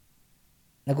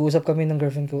nag-uusap kami ng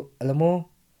girlfriend ko, alam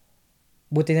mo,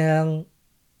 buti na lang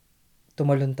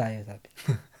tumalon tayo, sabi.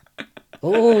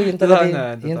 Oo, yun talaga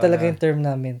yung term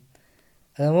namin.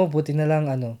 Alam mo, buti na lang,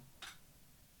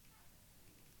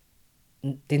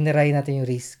 tiniray natin yung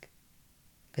risk.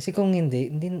 Kasi kung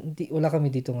hindi wala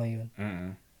kami dito ngayon.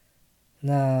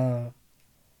 Na,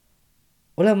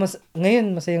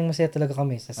 ngayon, masaya talaga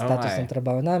kami sa status ng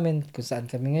trabaho namin, kung saan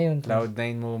kami ngayon.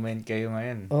 Cloud9 moment kayo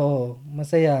ngayon. Oo,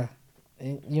 masaya.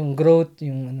 Yung growth,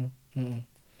 yung ano. Mm.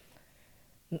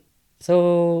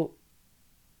 So,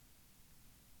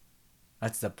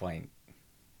 That's the point.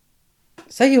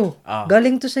 sa'yo. Ah.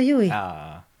 Galing to sa'yo eh.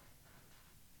 Ah.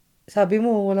 Sabi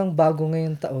mo, walang bago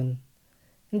ngayong taon.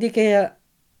 Hindi kaya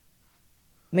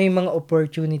may mga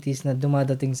opportunities na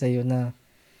dumadating sa'yo na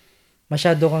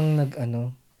masyado kang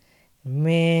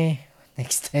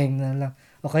next time na lang.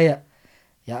 O kaya,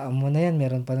 yaan mo na yan,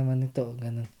 meron pa naman ito.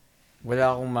 Ganun.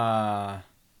 Wala akong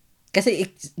Kasi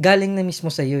galing na mismo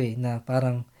sa'yo eh, na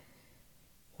parang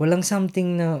walang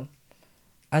something na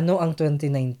ano ang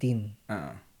 2019.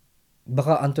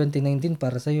 Baka ang 2019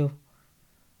 para sa'yo,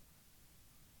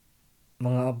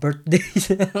 mga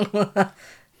birthdays.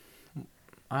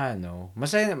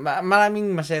 Masaya, maraming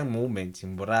masayang moments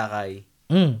yung Boracay.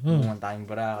 Pumunta tayong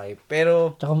Boracay.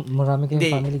 Pero, Tsaka marami kayong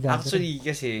hindi, family gathering. actually,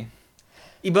 kasi,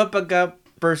 iba pagka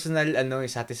personal,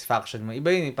 satisfaction mo.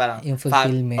 Iba yun eh, parang, yung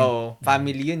fulfillment.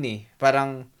 family yun eh.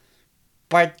 Parang,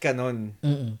 part ka nun.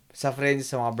 Mm-mm. Sa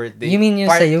friends, sa mga birthday. You mean yung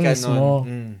part sa'yo ka mismo?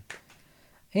 Nun.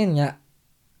 Ayun nga.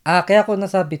 Kaya ko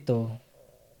nasabi to,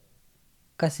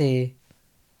 kasi,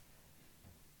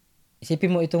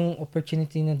 isipin mo itong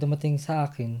opportunity na dumating sa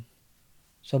akin,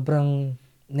 sobrang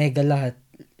nega lahat.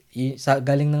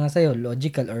 Galing na nga sa'yo,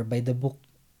 logical or by the book.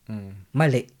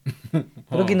 Mali.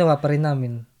 Pero ginawa pa rin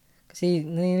namin. Kasi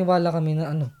naniniwala kami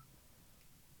na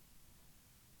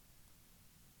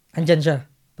andyan siya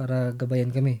para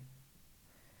gabayan kami.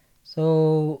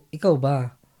 So, ikaw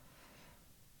ba?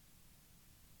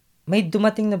 May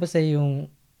dumating na ba sa yung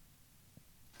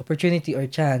opportunity or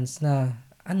chance na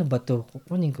ano ba to?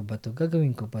 Kukunin ko ba to?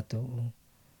 Gagawin ko ba to?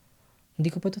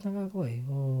 Hindi ko pa to nagagawa eh.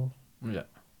 Wala.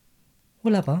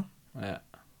 Wala pa? Wala.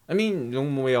 I mean,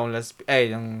 nung umuwi ako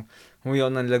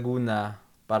ng Laguna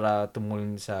para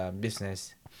tumulong sa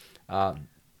business,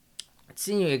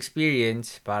 it's a new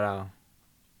experience. Parang,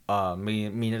 may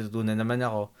natutunan naman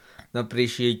ako.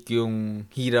 Na-appreciate yung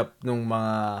hirap ng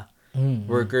mga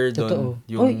worker doon.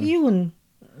 Yun.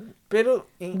 Pero,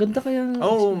 ganda kaya.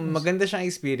 Maganda siyang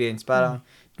experience. Parang,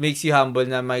 makes you humble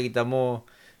na makita mo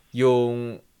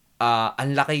yung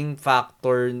ang laking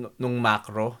factor nung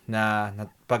macro na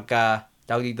pagka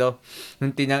tawag dito,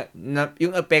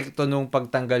 yung epekto nung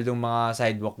pagtanggal ng mga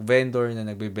sidewalk vendor na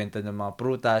nagbebenta ng mga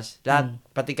prutas, lahat,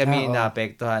 pati kami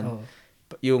naapektuhan.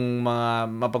 Yung mga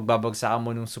mapagbabagsakan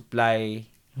mo ng supply,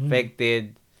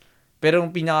 affected. Pero yung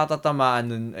pinakatatamaan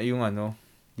nun ay yung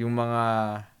mga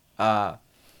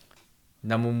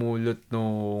namumulot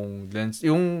nung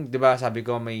yung 'di ba sabi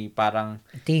ko may parang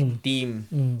team.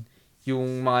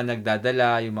 Yung mga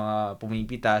nagdadala, yung mga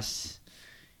pumipitas,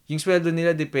 yung sweldo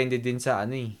nila depende din sa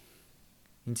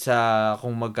sa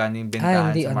kung magkano yung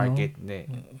bentahan sa market.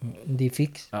 Hindi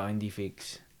fix? Hindi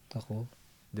fix. Ako.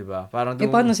 'Di ba? Parang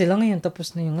paano sila ngayon?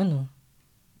 Tapos na yung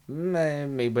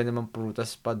may iba naman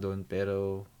prutas pa doon,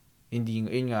 pero hindi,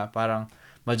 yun nga, parang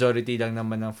majority lang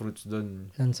naman ng fruits doon.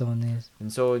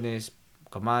 Lansones,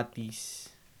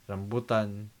 kamatis,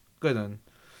 rambutan, ganun.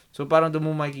 So, parang doon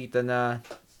mo makikita na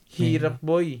hirap,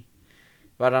 boy.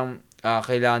 Parang,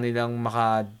 kailangan nilang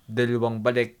makadalawang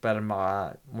balik para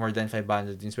maka more than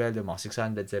 500 yung sweldo, mga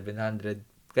 600, 700.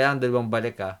 Kailangan dalawang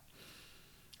balik,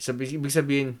 ibig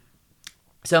sabihin,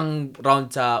 isang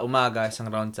round sa umaga, isang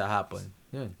round sa hapon.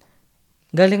 Yun.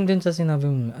 Galing dun sa sinabi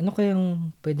mo, ano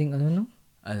kayang pwedeng Ano?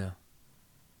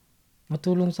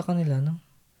 Matulong sa kanila, no?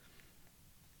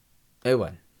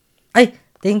 Ewan. Ay,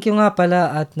 thank you nga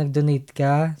pala at nag-donate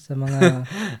ka sa mga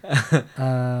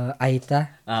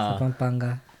Aita sa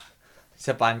Pampanga.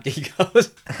 Sa Pancake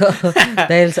House.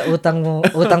 Dahil sa utang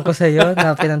ko sa iyo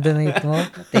na pinag-donate mo.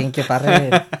 Thank you pa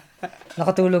rin.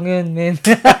 Nakatulong yun, men.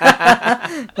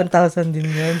 1,000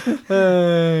 din yun.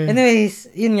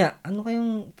 Anyways, yun nga. Ano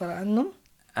kayong paraan, no?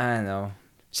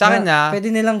 Sa akin na. Pwede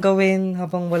nilang gawin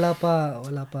habang wala pa.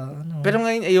 Pero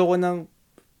ngayon, ayoko ng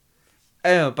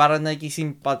para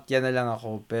nakikisimpatya na lang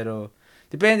ako. Pero,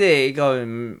 depende, ikaw,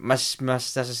 mas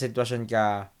sa sitwasyon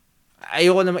ka,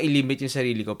 ayoko na ma-limit yung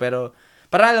sarili ko. Pero,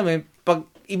 para alam mo,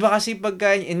 iba kasi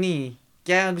pagka,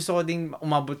 kaya gusto ko ding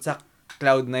umabot sa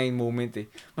Cloud9 moment eh.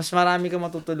 Mas marami kang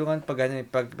matutulungan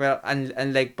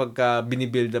unlike pagka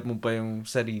binibuild up mo pa yung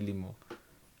sarili mo.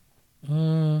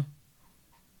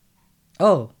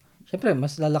 Syempre,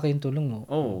 mas lalaki yung tulong mo.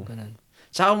 Ganun.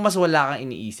 Tsaka mas wala kang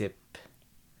iniisip.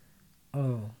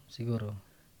 Siguro.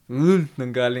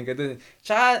 Nanggaling ka dun.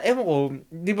 Tsaka, ewan ko,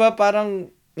 di ba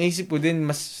parang naisip ko din,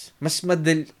 mas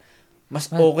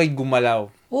okay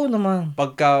gumalaw. Oo naman.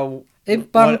 Pagka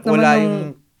wala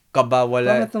yung kaba,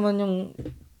 wala. Pangit naman yung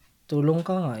tulong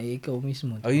ka nga, ikaw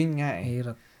mismo. Yun nga eh.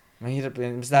 Mahirap. Mahirap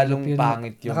yun. Mas lalong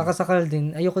pangit yun. Nakakasakal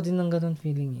din. Ayoko din ng ganun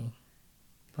feeling eh.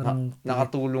 Parang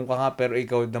nakatulong ka nga pero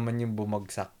ikaw naman yung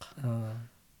bumagsak. Oo.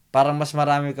 Parang mas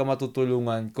marami ka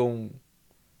matutulungan kung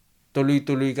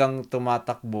tuloy-tuloy kang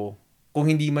tumatakbo. Kung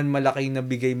hindi man malaki yung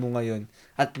nabigay mo ngayon,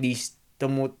 at least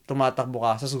tumatakbo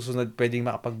ka, sa susunod pwedeng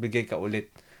makapagbigay ka ulit.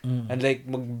 Unlike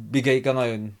magbigay ka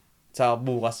ngayon, sa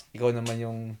bukas, ikaw naman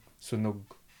yung sunog.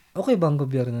 Okay ba ang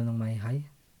gobyerno ng Mayhay?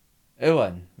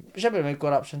 Ewan. Siyempre, may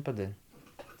corruption pa din.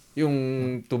 Yung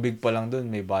tubig pa lang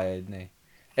doon, may bayad na eh.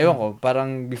 Ewan ko,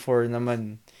 parang before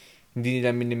naman, hindi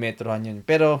nila minimetrohan yun.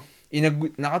 Pero,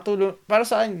 nakatulong, para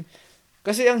sa akin,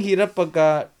 kasi ang hirap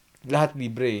pagka lahat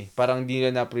libre eh. Parang hindi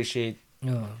nila na-appreciate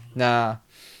na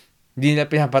hindi nila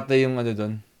pinapatay yung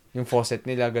doon, yung faucet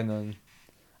nila, ganun.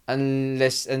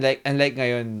 Unlike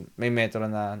ngayon, may metro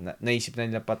na naisip na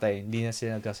nila patay, hindi na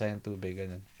sila nagkasayang tubig,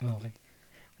 ganun. Okay.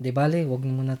 Di bale, wag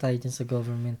muna tayo dyan sa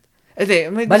government.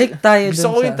 Balik tayo dun gusto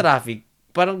ko yung traffic.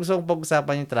 Parang gusto kong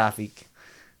pag-usapan yung traffic.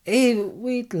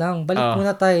 Wait lang. Balik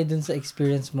muna tayo dun sa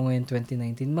experience mo ngayon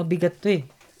 2019. Mabigat to eh.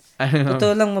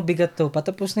 Totoo lang mabigat to.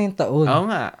 Patapos na yung taon. Oo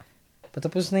nga.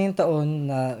 Patapos na yung taon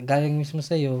na galing mismo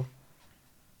sa'yo.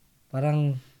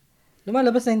 Parang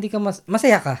lumalabas na hindi ka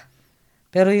masaya ka.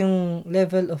 Pero yung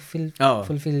level of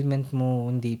fulfillment mo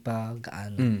hindi pa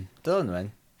gaano. Totoo naman.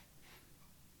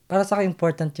 Para sa akin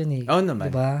important yun eh. Oo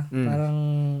naman. Diba? Parang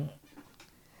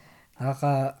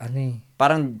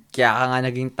parang kaya ka nga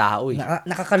naging tao eh.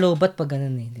 Nakakalobat pag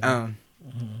ganun eh. Diba?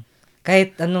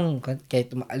 Kahit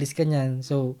umaalis ka niyan.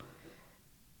 So,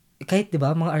 kahit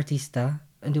diba, mga artista,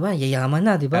 diba, yayaman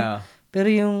na, diba?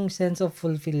 Pero yung sense of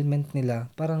fulfillment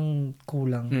nila, parang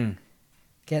kulang.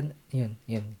 Kaya, yun.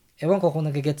 Ewan ko kung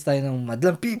nagigets tayo ng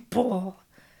madlang people.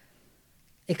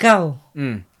 Ikaw,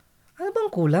 ano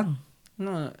bang kulang?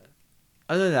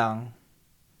 Ano lang,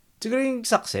 siguro yung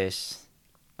success.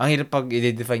 Ang hirap pag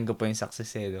i-define ko pa yung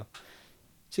success eh, no?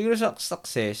 Siguro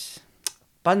success,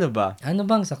 paano ba? Ano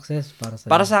bang success para sa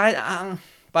Para sa akin,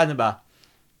 paano ba?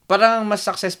 Parang mas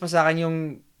success pa sa akin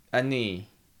yung,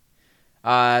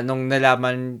 nung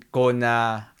nalaman ko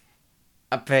na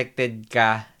affected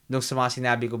ka nung sa mga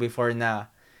sinabi ko before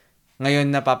na ngayon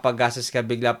napapagastos ka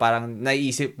bigla, parang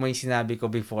naiisip mo yung sinabi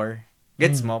ko before.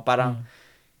 Gets mo? Parang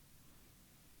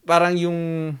yung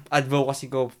advocacy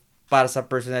ko para sa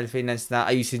personal finance na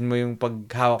ayusin mo yung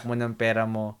paghawak mo ng pera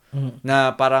mo,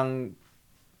 na parang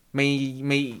may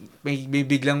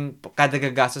biglang kada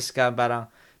gagastos ka, parang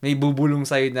may bubulong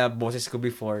sa'yo na boses ko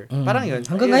before. Parang yun.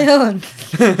 Hanggang ngayon.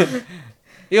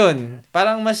 Yun.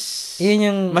 Parang mas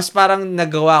parang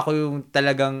nagawa ko yung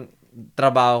talagang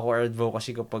trabaho ko or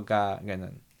advocacy ko pagka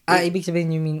ganun. Ibig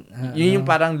sabihin you mean yun yung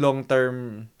parang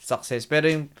long-term success. Pero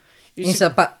yung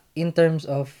in terms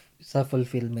of sa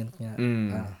fulfillment niya.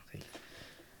 Okay.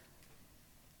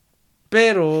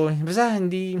 Pero, basta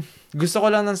hindi, gusto ko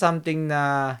lang ng something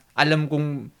na alam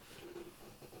kong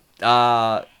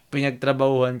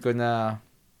pinagtrabahuhan ko na,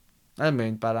 alam mo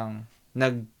yun, parang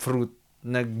nag-fruit,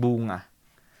 nagbunga.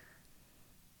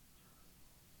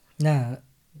 Na,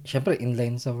 syempre,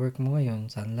 inline sa work mo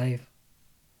ngayon, Sun Life.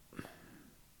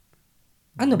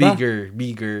 Ano ba?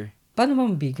 Bigger. Paano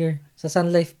bang bigger? Sa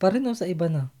Sun Life pa rin o sa iba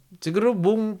na?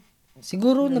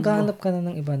 Siguro naghahanap ka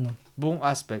na ng iba, no? Buong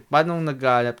aspect. Paano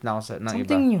naghahanap na ako ng iba?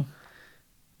 Something new.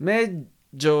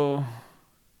 Medyo...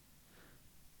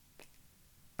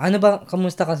 Ano ba,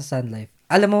 kamusta ka sa Sun Life?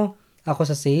 Alam mo, ako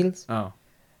sa sales,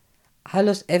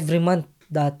 halos every month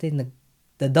dati,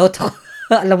 nagda-doubt ako.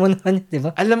 Alam mo naman, di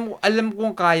ba? Alam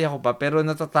kong kaya ko pa, pero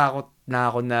natatakot na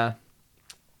ako na...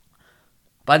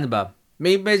 Paano ba?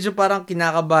 Medyo parang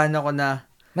kinakabahan ako na...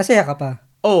 Masaya ka pa?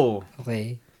 Oo.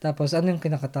 Okay. Tapos, ano yung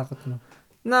kinakatakot mo?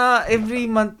 Na every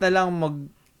month na lang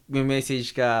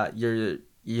mag-message ka,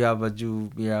 you have a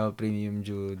premium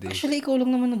due day. Actually, ikaw lang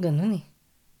naman na ganun eh.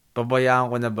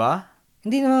 Pabayaan ko na ba?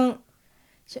 Hindi naman,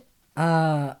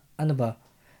 ano ba?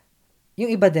 Yung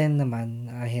iba din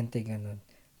naman, ahente ganun.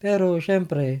 Pero,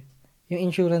 syempre, yung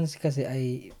insurance kasi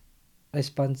ay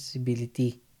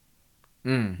responsibility.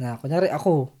 Na, kunyari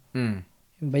ako, yung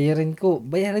bayarin ko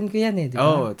yan eh, di ba?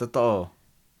 Oo, totoo.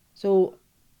 So,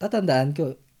 tatandaan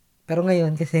ko. Pero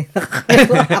ngayon, kasi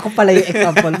ako pala yung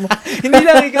example mo. Hindi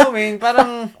lang ikaw, man.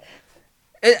 Parang,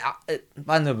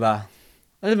 paano ba?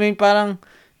 Alam mo yun, parang,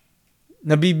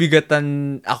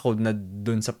 nabibigatan ako na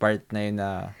dun sa part na yun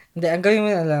na... Hindi, ang gawin mo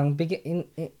na lang,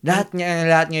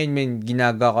 lahat ngayon, man,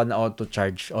 ginagawa ko na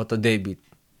auto-charge, auto-debit.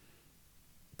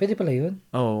 Pwede pala yun?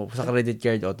 Oo, sa credit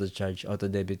card, auto-charge,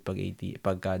 auto-debit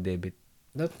pagka-debit.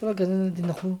 Dapat pala ganun na din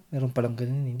ako. Meron palang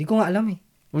ganun eh. Hindi ko nga alam eh.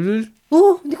 Ulul?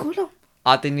 Oo, hindi ko alam.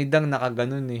 Ate ni Dang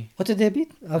nakaganon eh. Auto-debit?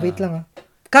 Wait lang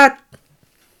Cut!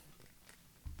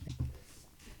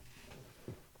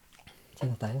 Saan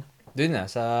na tayo? Doon na,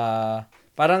 sa,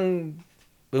 parang,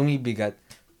 bumibigat.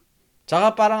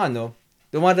 Tsaka parang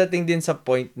dumadating din sa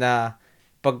point na,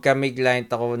 pagka may client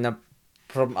ako na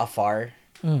from afar,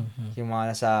 yung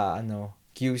mga nasa,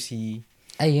 QC.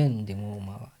 Ayun, hindi mo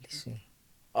makalis yun.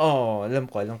 Oo, alam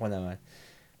ko naman.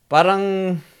 Parang,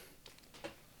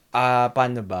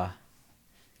 paano ba?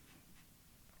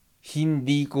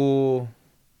 Hindi ko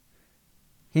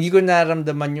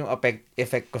nararamdaman yung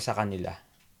effect ko sa kanila.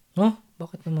 Oh,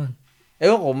 bakit naman?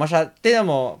 Ewan ko, tingnan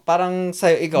mo, parang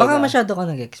sa'yo, ikaw Baka na. masyado ka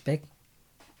nag-expect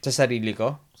Sa sarili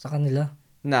ko? sa kanila.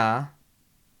 Na,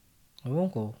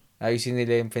 Ewan ko. ayusin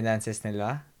nila yung finances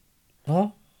nila? Oh,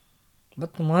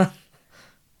 ba't naman?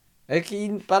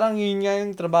 Parang yun nga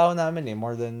yung trabaho namin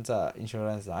more than sa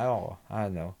insurance na. Ewan ko, I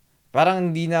don't know. Parang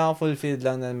hindi na ako fulfilled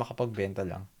lang na makapagbenta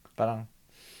lang. Parang,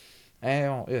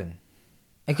 ewan ko, yun.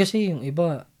 Kasi yung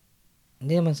iba,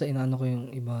 hindi naman sa inaano ko yung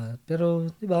iba. Pero,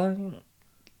 di ba, yung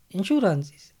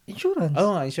insurance is insurance.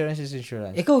 Oo nga, insurance is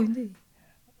insurance. Ikaw, hindi.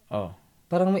 Oh.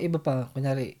 Parang may iba pa.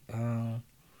 Kunyari,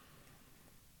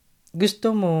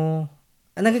 gusto mo,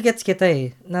 nagigets kita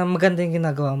na maganda yung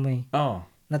ginagawa mo Oo.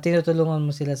 Na tinutulungan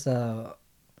mo sila sa,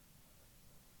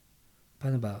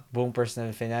 paano ba? Buong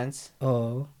personal finance?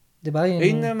 Oo. Di ba?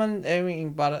 Yun naman,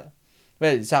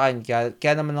 well, sa akin,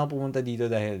 kaya naman ako pumunta dito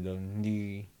dahil doon.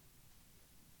 Hindi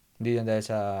lang dahil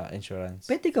sa insurance.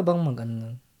 Pwede ka bang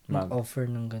mag-offer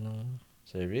ng ganong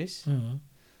service? Mm-hmm.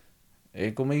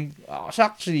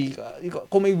 Actually,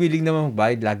 kung may willing naman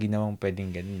magbayad, lagi naman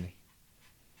pwedeng ganun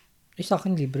sa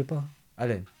akin libre pa.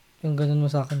 Alin? Yung ganun mo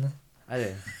sa akin na.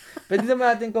 Alin? Pwede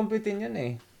naman natin computein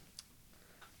yun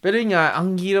Pero yun nga,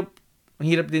 ang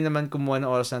hirap din naman kumuha ng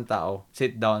oras ng tao.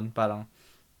 Sit down, parang,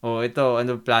 ito,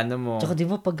 ano plano mo? Tsaka di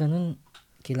ba pag ganun,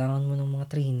 kailangan mo ng mga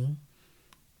training?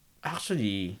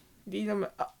 Actually, hindi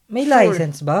naman. May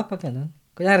license ba pag ganun?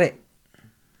 Kunyari,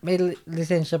 may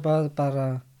lisensya pa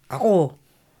para ako,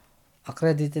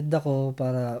 accredited ako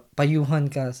para payuhan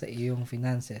ka sa iyong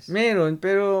finances. Meron,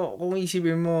 pero kung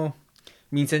isipin mo,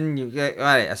 minsan,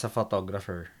 as a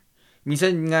photographer,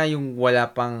 minsan nga yung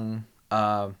wala pang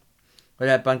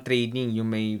training, yung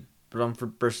may from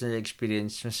personal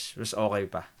experience, mas okay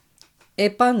pa.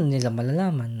 Paano nila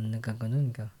malalaman na nagkaganon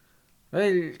ka?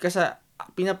 Well, kasi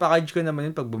pinapackage ko naman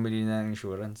yun pag bumili na ng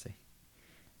insurance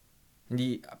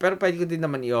Hindi, pero pwede ko din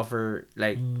naman i-offer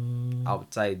like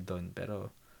outside doon, pero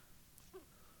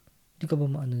hindi ka ba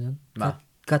maano nun? Ma.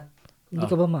 Cut. Hindi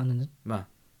ka ba maano nun? Ma.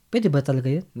 Pwede ba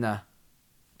talaga yun? Na.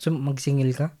 So,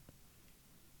 magsingil ka?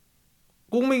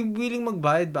 Kung may willing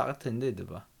magbayad, bakit hindi,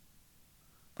 diba?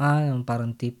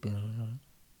 Parang tip.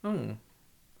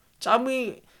 Tsaka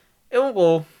ewan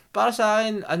ko, para sa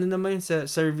akin, naman yun, sa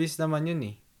service naman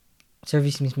yun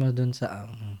Service mismo doon sa,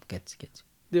 gets.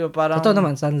 Di ba, parang... Totoo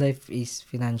naman, Sun Life is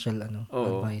financial,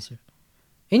 advisor.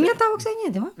 Yun nga tawag sa inyo,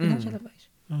 di ba? Financial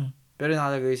advisor. Pero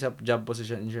nakalagay sa job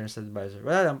position, insurance advisor.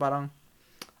 Wala lang, parang,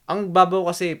 ang babaw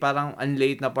kasi, parang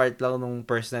unlate na part lang nung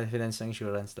personal finance ng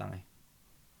insurance lang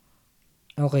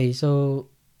Okay, so,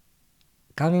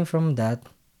 coming from that,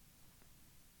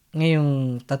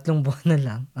 ngayong 3 buwan na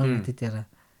lang ang natitira.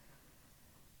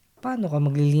 Paano ka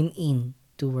mag-lean in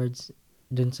towards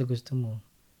dun sa gusto mo?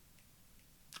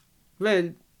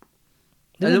 Well,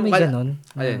 alam may ganon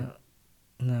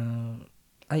na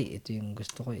ito yung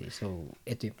gusto ko so,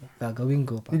 ito yung gagawin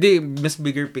ko pa. Hindi, mas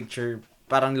bigger picture,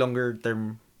 parang longer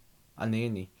term,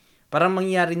 yun Parang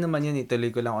mangyayari naman yun tuloy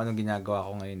ko lang anong ginagawa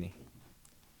ko ngayon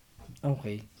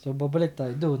Okay, so babalik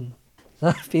tayo dun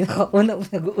sa pinakaunang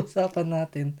nag-uusapan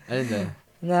natin.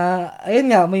 Na, ayun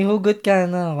nga, may hugot ka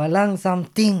na walang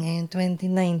something ngayon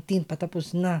 2019,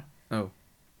 patapos na.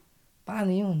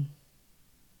 Paano yun?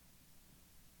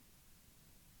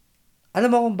 Alam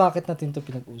mo kung bakit natin to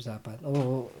pinag-uusapan?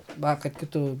 O bakit ko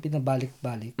to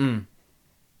binabalik-balik?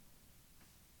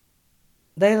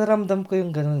 Dahil ramdam ko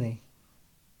yung ganun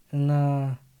na,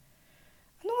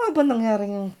 ano nga ba nangyari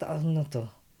yung taon na to?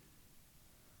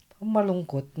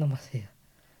 Malungkot na masaya.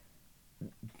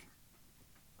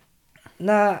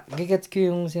 Na, gigets ko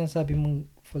yung sinasabi mong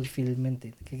fulfillment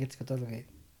Gigets ko talaga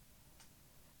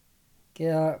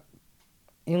Kaya,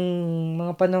 yung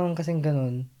mga panahon kasing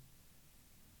ganun,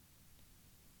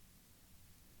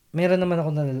 meron naman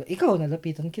ako ikaw,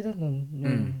 nalapitan kita nun.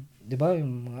 Di ba,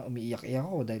 yung mga umiiyak-iyak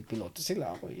ako dahil piloto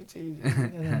sila ako.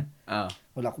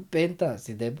 Wala akong penta,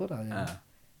 si Deborah.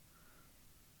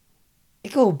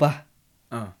 Ikaw ba?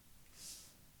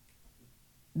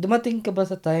 Dumating ka ba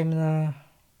sa time na,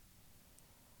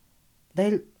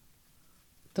 dahil,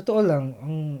 totoo lang,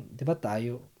 di ba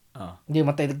tayo, hindi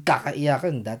mo tayo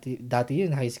nagkakaiyakan. Dati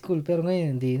yun, high school, pero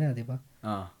ngayon hindi na, di ba?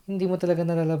 Hindi mo talaga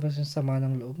nalalabas yung sama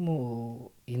ng loob mo o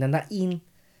hinanain.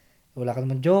 Wala ka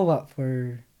naman jowa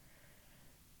for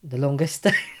the longest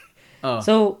time. Oh.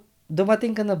 So,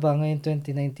 dumating ka na ba ngayon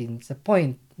 2019 sa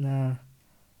point na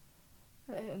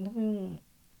ano yung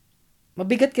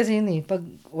mabigat kasi yun eh pag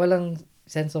walang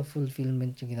sense of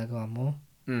fulfillment yung ginagawa mo.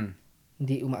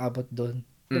 Hindi umaabot doon.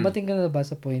 Dumating ka na ba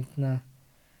sa point na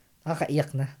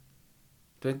nakakaiyak na?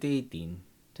 2018.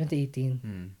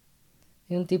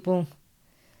 Yung tipong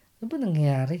ano ba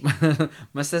nangyayari?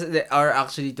 Or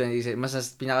actually 2017, mas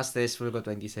pinaka-stressful ko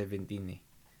 2017 eh.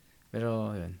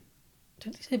 Pero yun.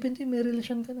 2017 may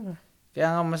relasyon ka na nga. Kaya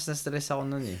nga mas na-stress ako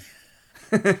nun eh.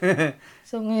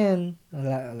 So ngayon,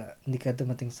 wala. Hindi ka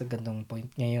dumating sa gandong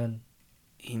point ngayon.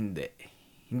 Hindi.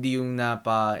 Hindi yung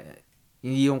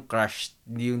crushed,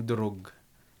 hindi yung durog.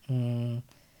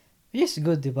 Which is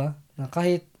good, di ba? Na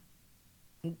kahit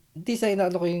hindi sa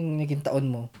inaano ko yung naging taon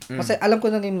mo. Kasi alam ko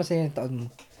na yung masaya yung taon mo.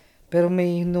 Pero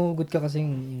may hinugot ka kasi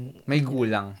may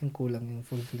kulang. Yung kulang, yung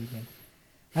fulfillment.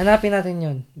 Hanapin natin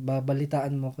yun.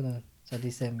 Babalitaan mo ko na sa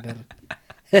December.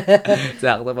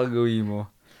 Sakto pag-uwi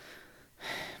mo.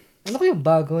 Ano ko yung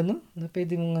bago, no? Na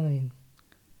pwede mong ano yun.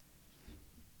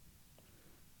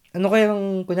 Ano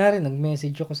kayang, kunyari,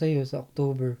 nag-message ako sa'yo sa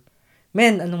October.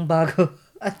 Men, anong bago?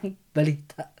 Anong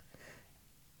balita?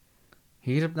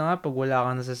 Hirap na nga pag wala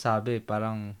kang nasasabi.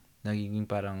 Parang, nagiging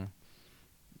parang,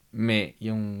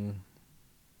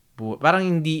 parang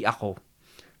hindi ako.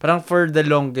 Parang for the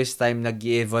longest time,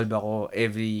 nag-evolve ako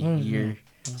every year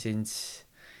since,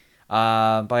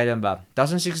 pakilan ba?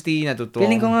 2016, natuto.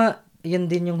 Feeling ko nga, yan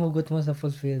din yung hugot mo sa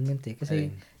fulfillment eh. Kasi,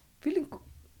 feeling ko,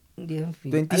 hindi ang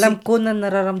feel. Alam ko na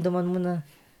nararamdaman mo na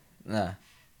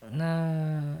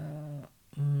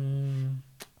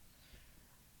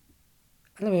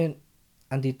alam mo yun,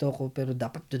 andito ako pero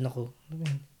dapat dun ako. Alam mo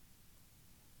yun?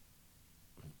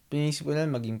 Pinisip ko na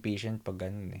maging patient pag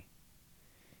ganun eh.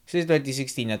 Kasi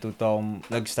 2016,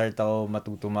 nag-start ako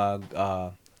matuto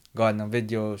gawa ng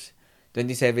videos.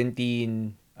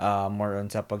 2017, more on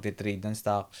sa pagtitrade ng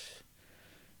stocks.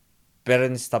 Pero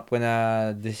stop ko na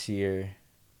this year.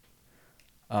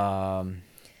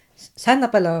 Sana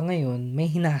pala ngayon, may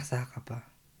hinasa ka pa.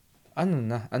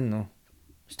 Ano?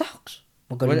 Stocks.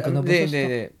 Magaling ka na ba sa stock?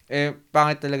 Hindi.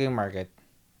 Pangit talaga yung market.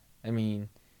 I mean,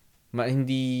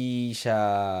 hindi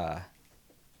siya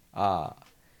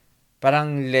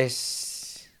parang less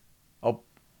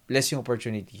yung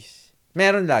opportunities.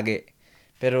 Meron lagi.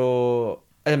 Pero,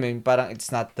 alam mo yun, parang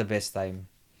it's not the best time.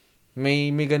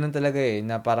 May ganun talaga eh,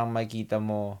 na parang makikita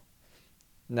mo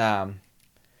na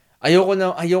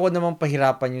ayoko namang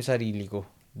pahirapan yung sarili ko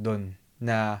doon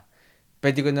na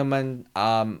pwede ko naman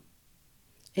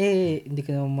hindi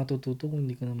ka naman matututo kung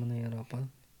hindi ka naman nahihirapan.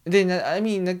 Hindi, I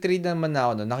mean, nag-trade naman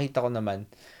na ako no. Nakita ko naman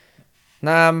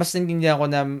na mas naintindihan ko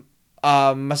na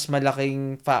mas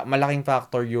malaking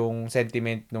factor yung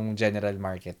sentiment ng general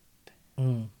market.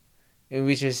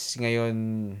 Which is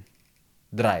ngayon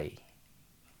dry.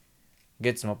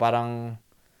 Gets mo? Parang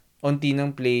unti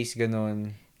ng place,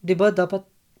 ganun. Di ba dapat,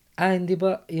 hindi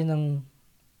ba yun ang,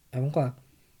 ewan ko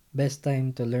best time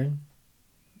to learn?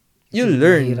 You'll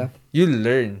learn.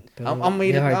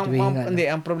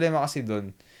 Ang problema kasi doon,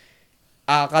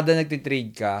 kada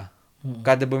nagtitrade ka,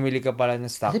 kada bumili ka pala ng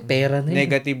stock, pera na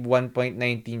negative 1.19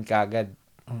 kagad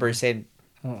percent.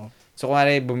 So, kung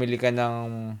bumili ka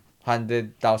ng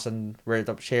 100,000 worth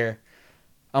of share,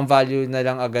 ang value na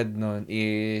lang agad nun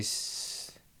is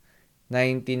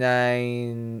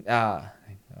 98,000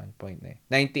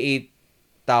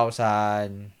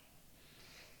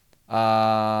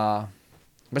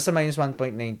 basta minus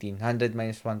 1.19. 100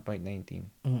 minus 1.19.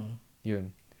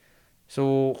 Yun.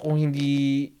 So, kung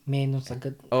hindi menos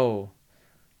agad.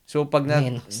 So,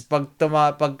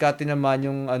 pagka tinamaan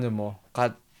yung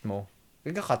cut mo,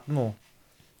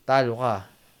 talo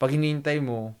ka. Pag hinihintay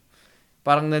mo,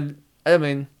 parang alam mo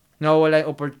yun, nawawala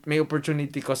may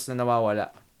opportunity cost na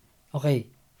nawawala. Okay.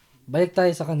 Balik tayo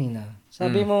sa kanina.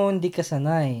 Sabi mo, hindi ka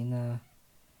sanay na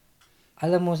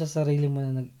alam mo sa sarili mo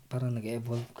na parang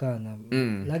nag-evolve ka na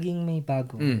laging may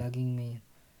bago, laging may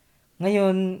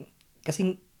ngayon,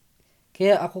 kasi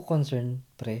kaya ako concerned,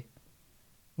 pre.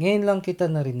 Ngayon lang kita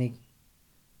narinig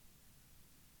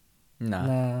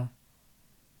na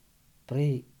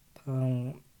pre,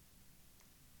 parang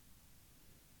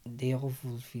hindi ako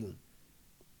fulfilled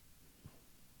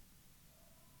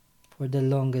for the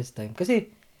longest time.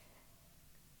 Kasi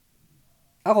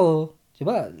ako,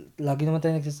 diba, lagi naman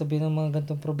tayo nagsasabi ng mga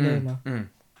ganitong problema.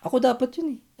 Ako dapat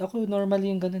yun eh. Ako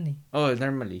normally yung ganun eh.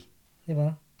 Normally.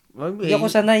 Diba? Hindi ako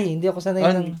sanay. Hindi ako sanay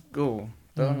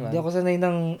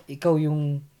ng ikaw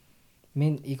yung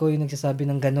nagsasabi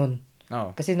ng ganun.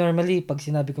 Kasi normally, pag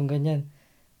sinabi kong ganyan,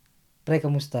 Pre,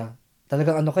 kamusta?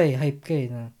 Talagang ano ka hype ka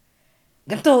na,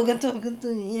 ganto,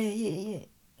 yeah.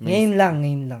 Ngayon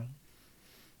lang.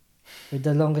 For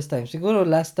the longest time. Siguro,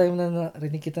 last time na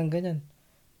narinig kitang ganyan.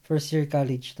 First year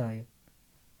college tayo.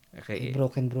 Okay.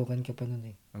 Broken ka pa nun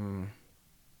eh. Mm.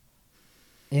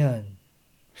 Ayun.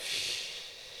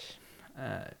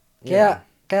 Yeah.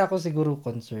 Kaya ako siguro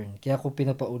concerned. Kaya ako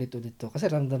pinapaulit-ulit to.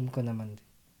 Kasi ramdam ko naman,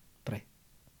 pre.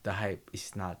 The hype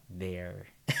is not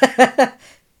there.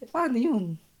 Paano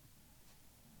yun?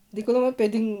 Hindi ko naman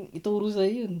pwedeng ituro sa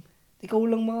yun. Ikaw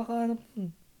lang makakahanap.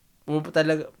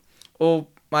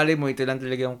 Malay mo, ito lang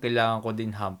talaga yung kailangan ko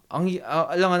din hump.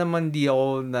 Alam nga naman, di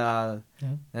ako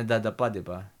nadadapa, di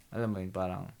ba? Alam mo yun,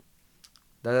 parang,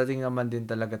 dadating naman din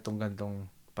talaga tong gantong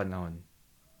panahon.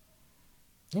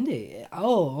 Hindi.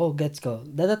 Gets ko.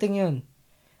 Dadating yun.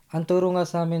 Ang turo nga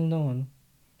sa amin noon,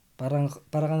 para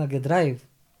ka nag-drive.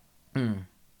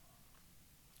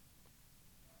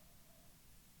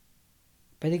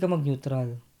 Pwede ka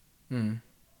mag-neutral.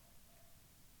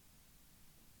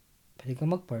 Pwede ka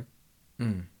mag-park.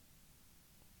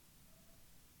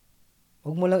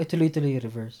 Huwag mo lang ituloy-tuloy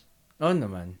reverse. Oo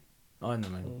naman. So,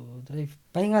 drive.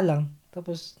 Pahinga lang.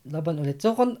 Tapos, laban ulit.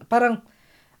 So, parang,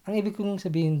 ang ibig kong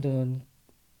sabihin doon,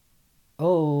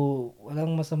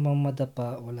 walang masamang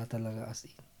madapa. Wala talaga as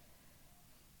in.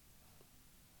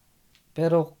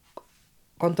 Pero,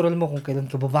 control mo kung kailan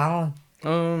ka babangon.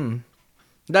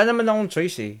 Wala naman akong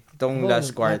choice eh. Itong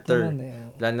last quarter.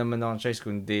 Naman, Wala naman akong choice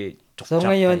kundi so,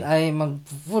 ngayon ay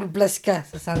mag-full blast ka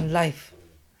sa Sun Life.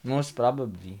 Most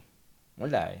probably.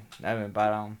 Wala eh. I mean,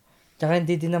 parang... Tsaka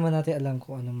hindi din naman natin alam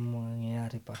kung anong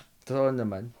mangyayari pa. Totoo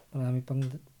naman. Marami pang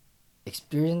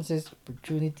experiences,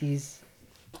 opportunities.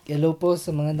 Hello po sa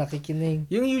mga nakikinig.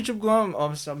 Yung YouTube ko nga,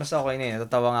 mas okay na eh.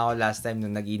 Natatawa nga ako last time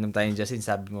nung nag-inom tayo ng Justin,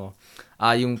 sabi mo,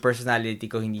 yung personality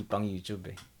ko hindi pang YouTube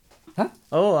eh. Ha?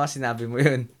 Oo, sinabi mo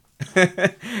yun.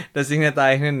 Tasing na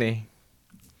tayo nun eh.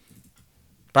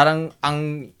 Parang,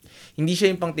 hindi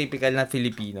siya yung pang typical na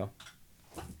Filipino.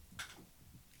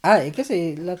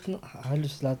 Kasi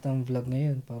halos lahat ng vlog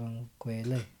ngayon, parang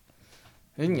kwela eh.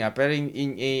 Yun nga, pero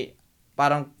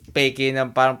parang peke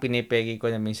na, parang pinipeke ko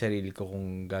naman yung sarili ko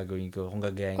kung gagawin ko, kung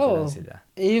gagayahin ko lang sila.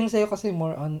 Yung sa'yo kasi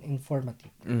more on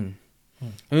informative.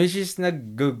 Which is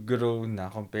nag-grow na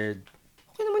compared.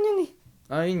 Okay naman yun eh.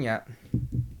 Yun nga.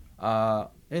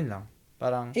 Yun lang.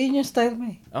 Parang. Yun yung style mo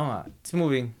eh. Oo nga. It's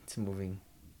moving.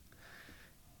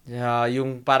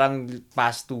 Yung parang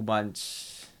past 2 months,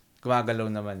 gumagalaw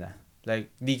naman na. Like,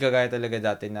 di kagaya talaga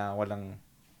dati na walang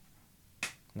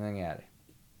nangyari.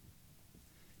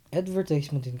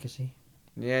 Advertisement din kasi.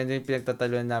 Yan yung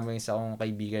pinagtataluan namin sa akong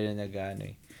kaibigan na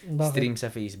stream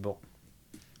sa Facebook.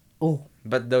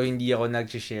 But daw hindi ako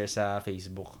nag-share sa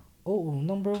Facebook.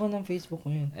 Number 1 ang Facebook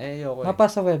ngayon. Okay. Mapa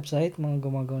sa website, mga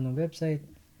gumagawa ng website.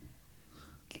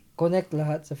 Connect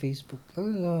lahat sa Facebook.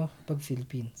 Pag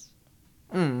Philippines.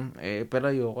 Pero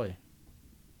ayoko eh.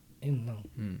 Yun lang.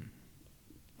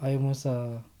 Ayaw mo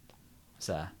sa...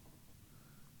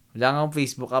 Wala nga akong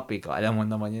Facebook app eh. Alam mo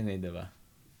naman yun eh, diba?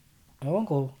 Ewan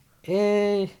ko.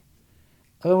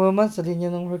 Alam mo naman, sa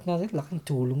linya ng work natin, laking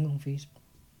tulong ng Facebook.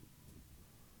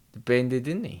 Depende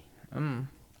din eh.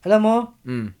 Alam mo?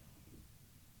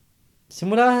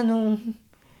 Simula nung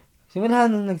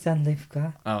nag-Sun Life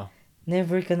ka,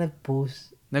 never ka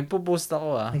nag-post. Nagpo-post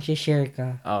ako Nag-share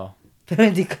ka. Pero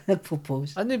hindi ka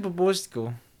nagpo-post. Ano ipo-post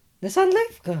ko? Na Sun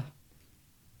Life ka.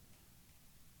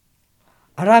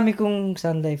 Arami kong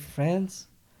Sun Life friends.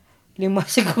 5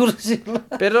 siguro sila.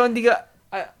 Pero hindi ka,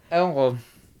 ewan ko,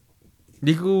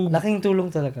 laking tulong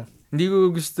talaga. Hindi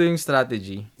ko gusto yung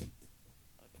strategy.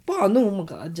 Paano?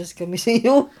 Mag-a-adjust kami sa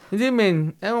iyo. Hindi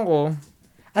men, ewan ko.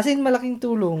 As in, malaking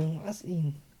tulong. As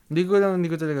in. Hindi ko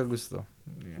talaga gusto.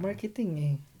 Marketing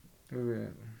eh.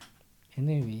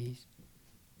 Anyways.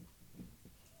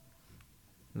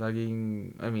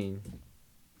 Ewan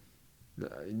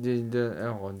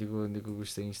ko, hindi ko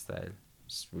gusto yung style.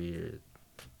 It's weird.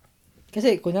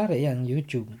 Kasi, kunwari, yan,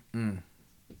 YouTube.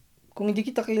 Kung hindi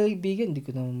kita kaibigan, hindi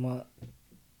ko na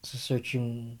ma-search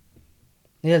yung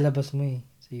nilalabas mo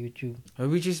sa YouTube.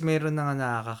 Which is, meron na nga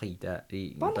nakakakita.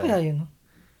 Paano kaya yun?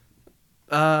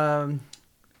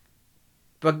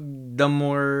 Pag the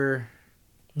more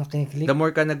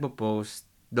ka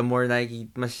nagpo-post, the more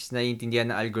mas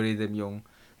naiintindihan ng algorithm yung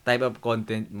type of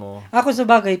content mo. Ako sa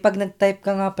bagay, pag nag-type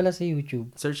ka nga pala sa YouTube.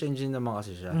 Search engine naman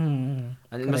kasi siya.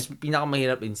 Mas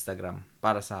pinakamahirap Instagram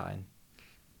para sa akin.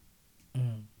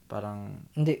 Parang...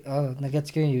 Hindi, nag-gets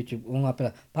ko yung YouTube. Oo nga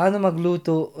pala. Paano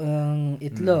magluto ng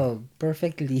itlog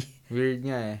perfectly? Weird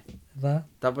nga eh. Diba?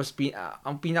 Tapos,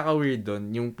 ang pinaka-weird doon,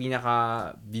 yung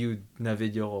pinaka-viewed na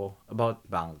video ko about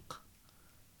bank.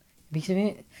 Ibig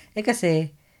sabihin,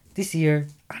 kasi, this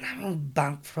year, ang daming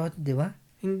bank fraud, di ba?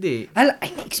 Hindi. Ay,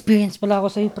 experience pala ako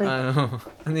sa'yo, pre. Ano?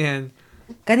 Ano yan?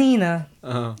 Kanina,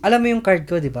 alam mo yung card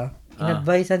ko, di ba? Ah.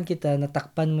 In-advisean kita na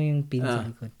takpan mo yung pin sa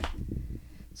likod.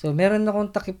 So, meron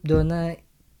akong takip doon na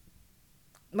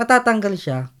matatanggal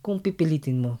siya kung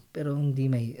pipilitin mo. Pero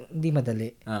hindi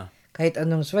madali. Kahit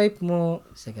anong swipe mo,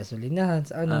 sa gasolinahan,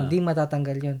 sa hindi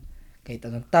matatanggal yon. Kahit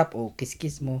anong tap o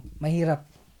kiss-kiss mo, mahirap.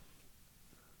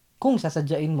 Kung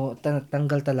sasadyain mo,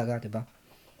 tanggal talaga, di ba?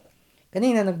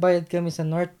 Kanina, nagbayad kami sa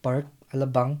North Park,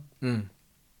 Alabang.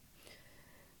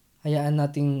 Hayaan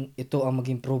nating ito ang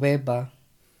maging pruweba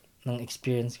ng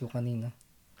experience ko kanina.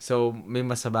 So, may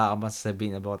masaba ka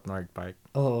masasabihin about North Park?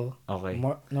 Oo. Okay.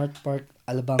 North Park,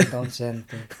 Alabang Town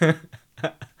Center.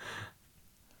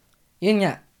 Yun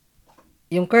nga.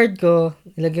 Yung card ko,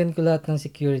 nilagyan ko lahat ng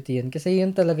security yan. Kasi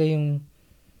yun talaga yung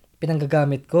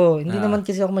pinanggagamit ko. Hindi naman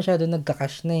kasi ako masyado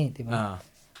nagka-cash na di ba?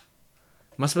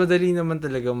 Mas madali naman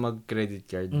talaga mag-credit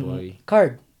card, boy.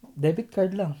 Card. Debit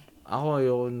card lang. Ako,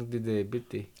 ayoko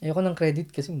nagde-debit Ayoko ng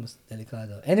credit kasi mas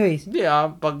delikado. Anyways. Hindi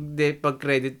pag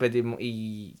credit pwede mong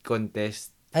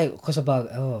i-contest. Ay,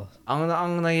 kusabag.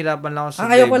 Ang nahihirapan lang ako sa debit.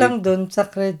 Ang ayoko lang doon sa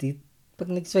credit,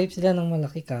 pag nag-swipe sila ng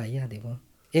malaki, kaya, di ba?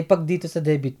 Pag dito sa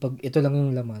debit, pag ito lang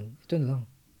yung laman, ito na lang.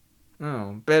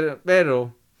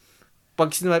 Pero,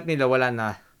 pag swipe nila, wala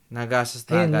na. Nagastos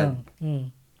na agad.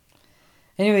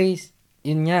 Anyways,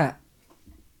 yun nga.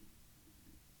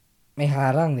 May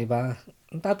harang, di ba?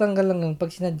 Tatanggal lang yun.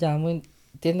 Pag sinadya mo,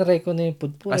 tinry ko na yung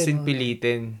pudpud. As in,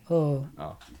 pilitin. Oo.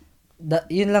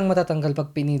 Yun lang matatanggal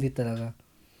pag pinilit talaga.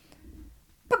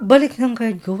 Pagbalik ng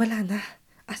card ko, wala na.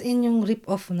 As in, yung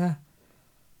rip-off na.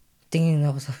 Tingin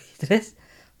ako sa waitress.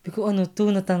 Sabi ko,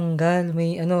 natanggal.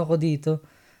 May ako dito.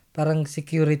 Parang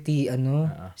security,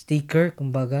 sticker,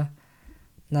 kumbaga.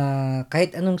 Na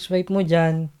kahit anong swipe mo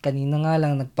dyan, kanina nga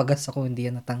lang, nagpagas ako,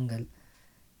 hindi yan natanggal.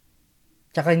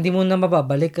 Tsaka hindi mo na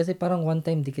mababalik kasi parang one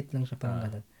time dikit lang siya, parang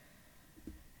ganun.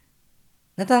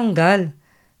 Natanggal.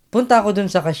 Punta ako dun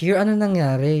sa cashier, ano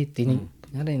nangyari?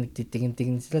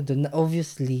 Nagtitingin-tingin sila dun na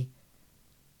obviously,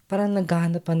 parang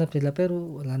naghahanap-hanap sila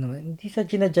pero wala naman. Hindi sa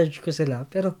ginajudge ko sila,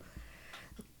 pero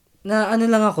na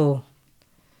lang ako,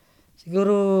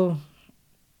 siguro,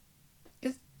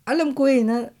 alam ko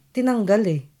na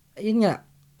tinanggal Ayun nga,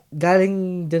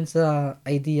 galing dun sa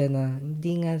idea na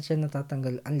hindi nga siya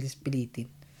natatanggal unless pilitin.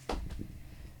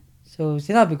 So,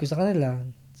 sinabi ko sa kanila,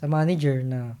 sa manager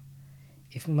na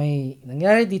if may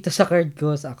nangyari dito sa card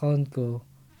ko, sa account ko,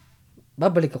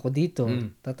 babalik ako dito.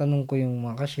 Tatanong ko yung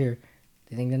mga cashier.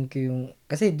 Tinignan ko yung,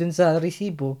 kasi dun sa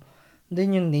resibo,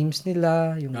 dun yung names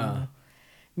nila, yung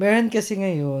meron kasi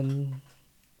ngayon,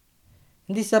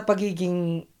 hindi sa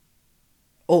pagiging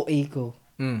OA ko.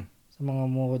 Sa mga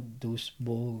modus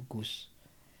bogus.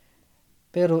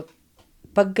 Pero,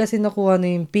 pag kasi nakuha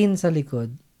na yung pin sa likod,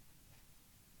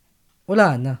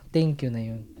 wala na. Thank you na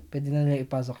yun. Pwede na nila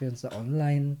ipasok yun sa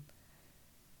online.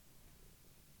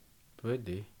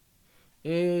 Pwede.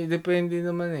 Depende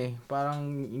naman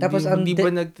Parang, tapos, hindi ba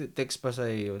nag-text pa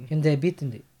sa'yo yun? Yung debit,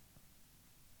 hindi.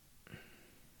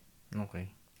 Okay.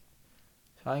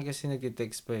 Sa akin kasi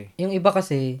nag-text pa Yung iba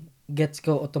kasi, gets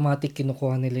ko, automatic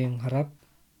kinukuha nila yung harap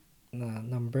na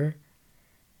number.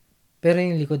 Pero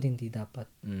yung likod, hindi dapat.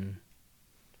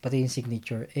 Pati yung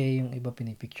signature, yung iba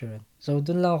pinipicturean. So,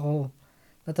 dun lang ako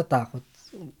natatakot.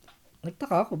 So,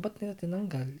 nagtaka ako, ba't nila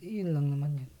tinanggal? Yun lang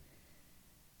naman yun.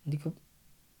 Hindi ko,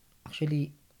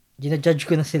 actually, ginajudge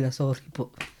ko na sila, sorry po.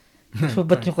 So,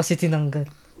 ba't nyo kasi tinanggal?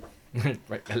 North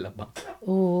Park, Alabang.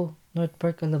 Oo, North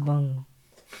Park, Alabang.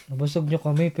 Nabusog nyo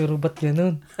kami, pero ba't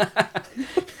ganun?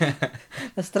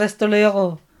 Na-stress tuloy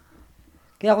ako.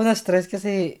 Kaya ako na-stress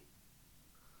kasi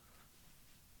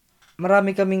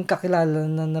marami kaming kakilala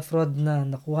na fraud na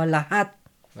nakuha lahat.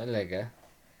 Talaga?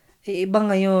 Iba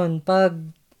ngayon, pag,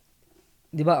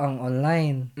 di ba, ang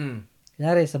online.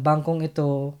 Kunyari, sa bangkong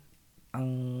ito, ang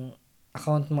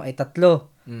account mo ay 3.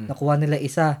 Nakuha nila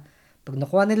 1. Pag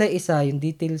nakuha nila 1, yung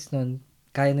details nun,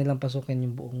 kaya nilang pasukin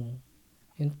yung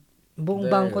buong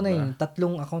bangko na yun. 3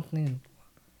 account na yun.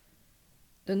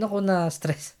 Doon ako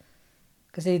na-stress.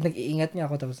 Kasi nag-iingat niya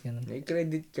ako tapos ganun. May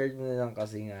credit card mo na lang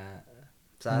kasi nga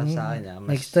sa kanya.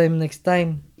 Next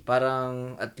time.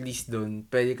 Parang at least doon,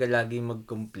 pwede ka lagi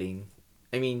mag-complain.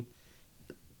 I mean,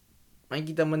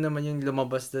 makikita mo naman yung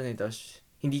lumabas doon tapos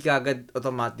hindi ka agad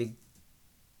automatic,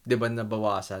 di ba,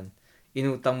 nabawasan.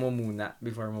 Inutang mo muna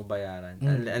before mo bayaran.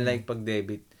 Unlike pag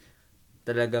debit,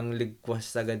 talagang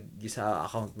ligwas agad sa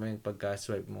account mo yung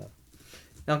pagka-swipe mo.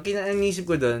 Ang kinaisip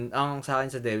ko doon, ang sa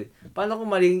akin sa debit, paano kung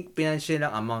maling financial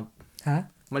lang amount? Ha?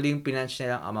 Maling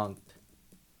financial lang amount.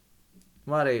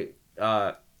 Mare,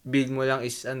 bill mo lang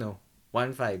is 1.5.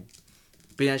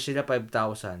 Pinanch nila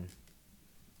 5,000.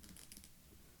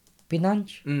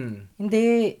 Pinanch?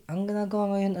 Hindi. Ang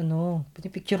ginagawa ngayon,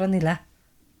 pinipicturean nila.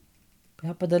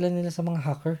 Pinapadala nila sa mga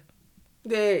hacker.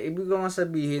 Hindi, ibig ko nga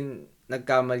sabihin,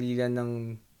 nagkamali lang ng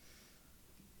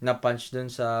na-punch dun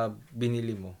sa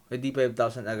binili mo. Di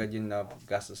 5,000 agad yung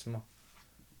gastos mo.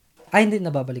 Hindi.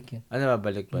 Nababalik yun.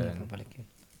 Nababalik pa yun? Nababalik yun.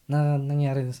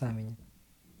 Nangyari na sa amin yun.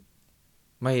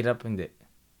 Mahirap, hindi?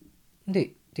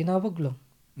 Hindi. Tinawag lang.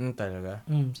 Talaga?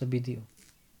 Sa video.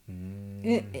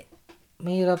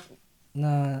 Mahirap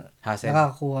na hassle?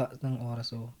 Nakakakuha ng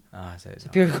oras. Hassle. Sa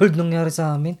Pure Gold nangyari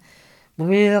sa amin.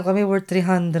 Bumili lang kami worth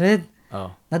 300.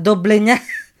 Oh. Nadoble niya.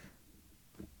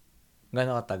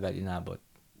 Gano'ng katagal inabot?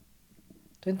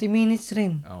 20 minutes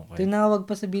rin. Okay. Tinawag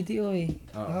pa sa video eh.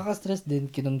 Oh. Nakaka-stress din.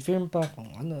 Kinonfirm pa kung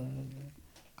ano.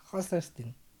 Nakaka-stress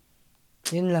din.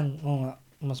 Yun lang. Oo nga.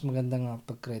 Mas maganda nga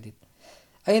pag-credit.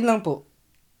 Ayun lang po.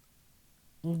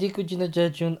 Hindi ko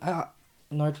ginajudge yung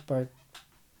North Park.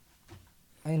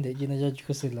 Hindi. Ginajudge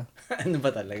ko sila. Ano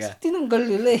ba talaga? Kasi tinanggal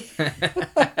nila eh.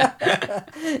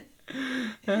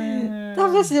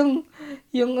 Tapos yung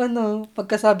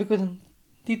pagkasabi ko lang,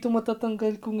 dito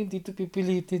matatanggal kung hindi ito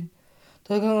pipilitin.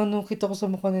 Talagang kita ko sa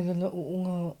mukha nila na, oo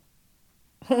nga.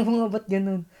 Mga ba't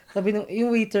ganun? Sabi nung,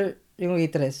 yung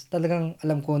waitress, talagang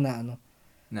alam ko na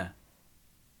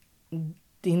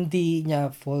hindi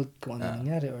niya fault kung ano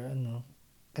nangyari or ano.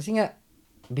 Kasi nga,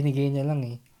 binigay niya lang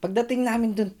eh. Pagdating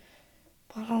namin dun,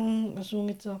 parang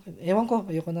masungit sa akin. Ewan ko,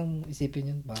 ayoko nang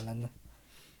isipin yun. Bahala na.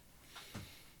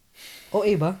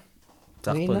 OA ba?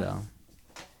 Sakto lang.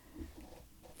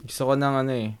 Gusto ko nang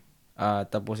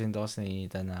tapusin to kasi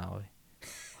naiinita na ako eh.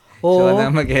 Oo. So, na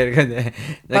mag-aircon eh.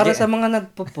 Para sa mga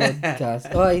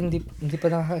nagpo-podcast, hindi pa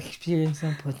nakaka-experience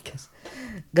ng podcast.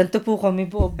 Ganito po kami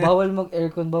po, bawal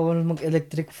mag-aircon, bawal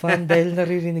mag-electric fan dahil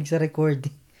naririnig sa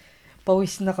recording.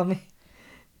 Pawis na kami.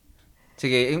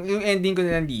 Sige, yung ending ko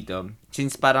na lang dito,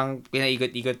 since parang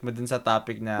pinaikot-ikot mo dun sa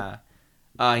topic na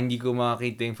hindi ko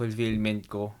makakita yung fulfillment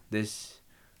ko this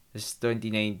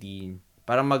 2019.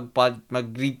 Parang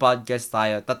mag-re-podcast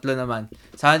tayo. 3 naman.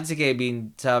 Saan si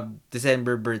Kevin sa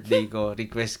December birthday ko.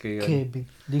 Request ko yun. Kevin,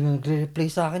 di nga nagre-replay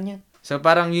sa akin yan. So,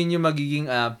 parang yun yung magiging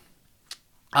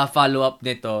follow-up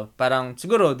nito. Parang,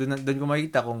 siguro, doon ko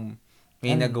makikita kung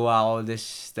may nagawa ko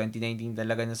this 2019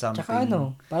 talaga na something. Tsaka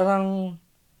parang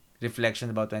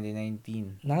reflection about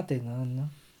 2019. Natin,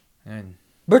 Ayun.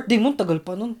 Birthday mo, tagal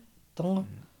pa nun. Tanga.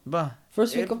 Ba?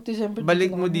 First week of December.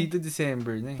 Balik mo dito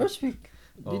December na eh. First week.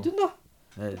 Dito na.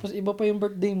 Tapos iba pa yung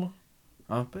birthday mo.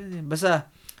 Pwede. Basta,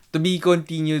 to be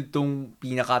continued tong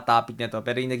pinaka-topic na to.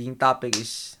 Pero yung naging topic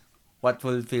is what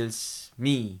fulfills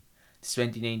me this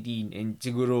 2019. And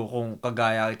siguro kung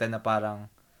kagaya kita na parang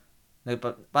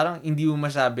hindi mo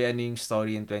masabi ano yung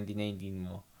story in 2019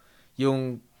 mo.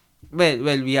 Yung,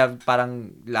 well, we have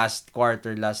parang last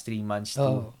 3 months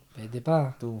pwede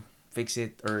pa. To fix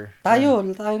it or...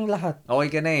 Tayong lahat. Okay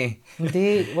ka na eh.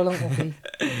 Hindi, walang okay.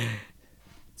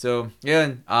 So,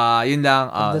 yun. Yun lang.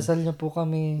 Pagdasal niyo po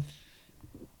kami.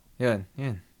 Yun.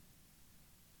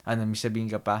 May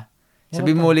sabihin ka pa?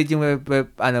 Sabihin mo ulit yung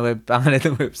pangalan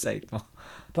ng website mo.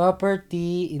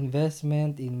 Property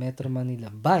Investment in Metro Manila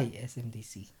by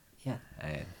SMDC. Yan.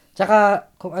 Ayan.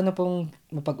 Tsaka, kung ano pong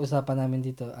mapag-usapan namin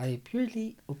dito ay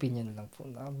purely opinion lang po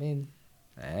namin.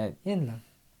 Ayan. Yan lang.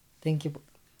 Thank you po.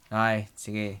 Okay,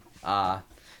 sige.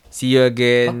 See you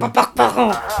again. Pakpak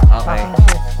ko! Okay.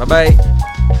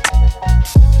 Bye-bye.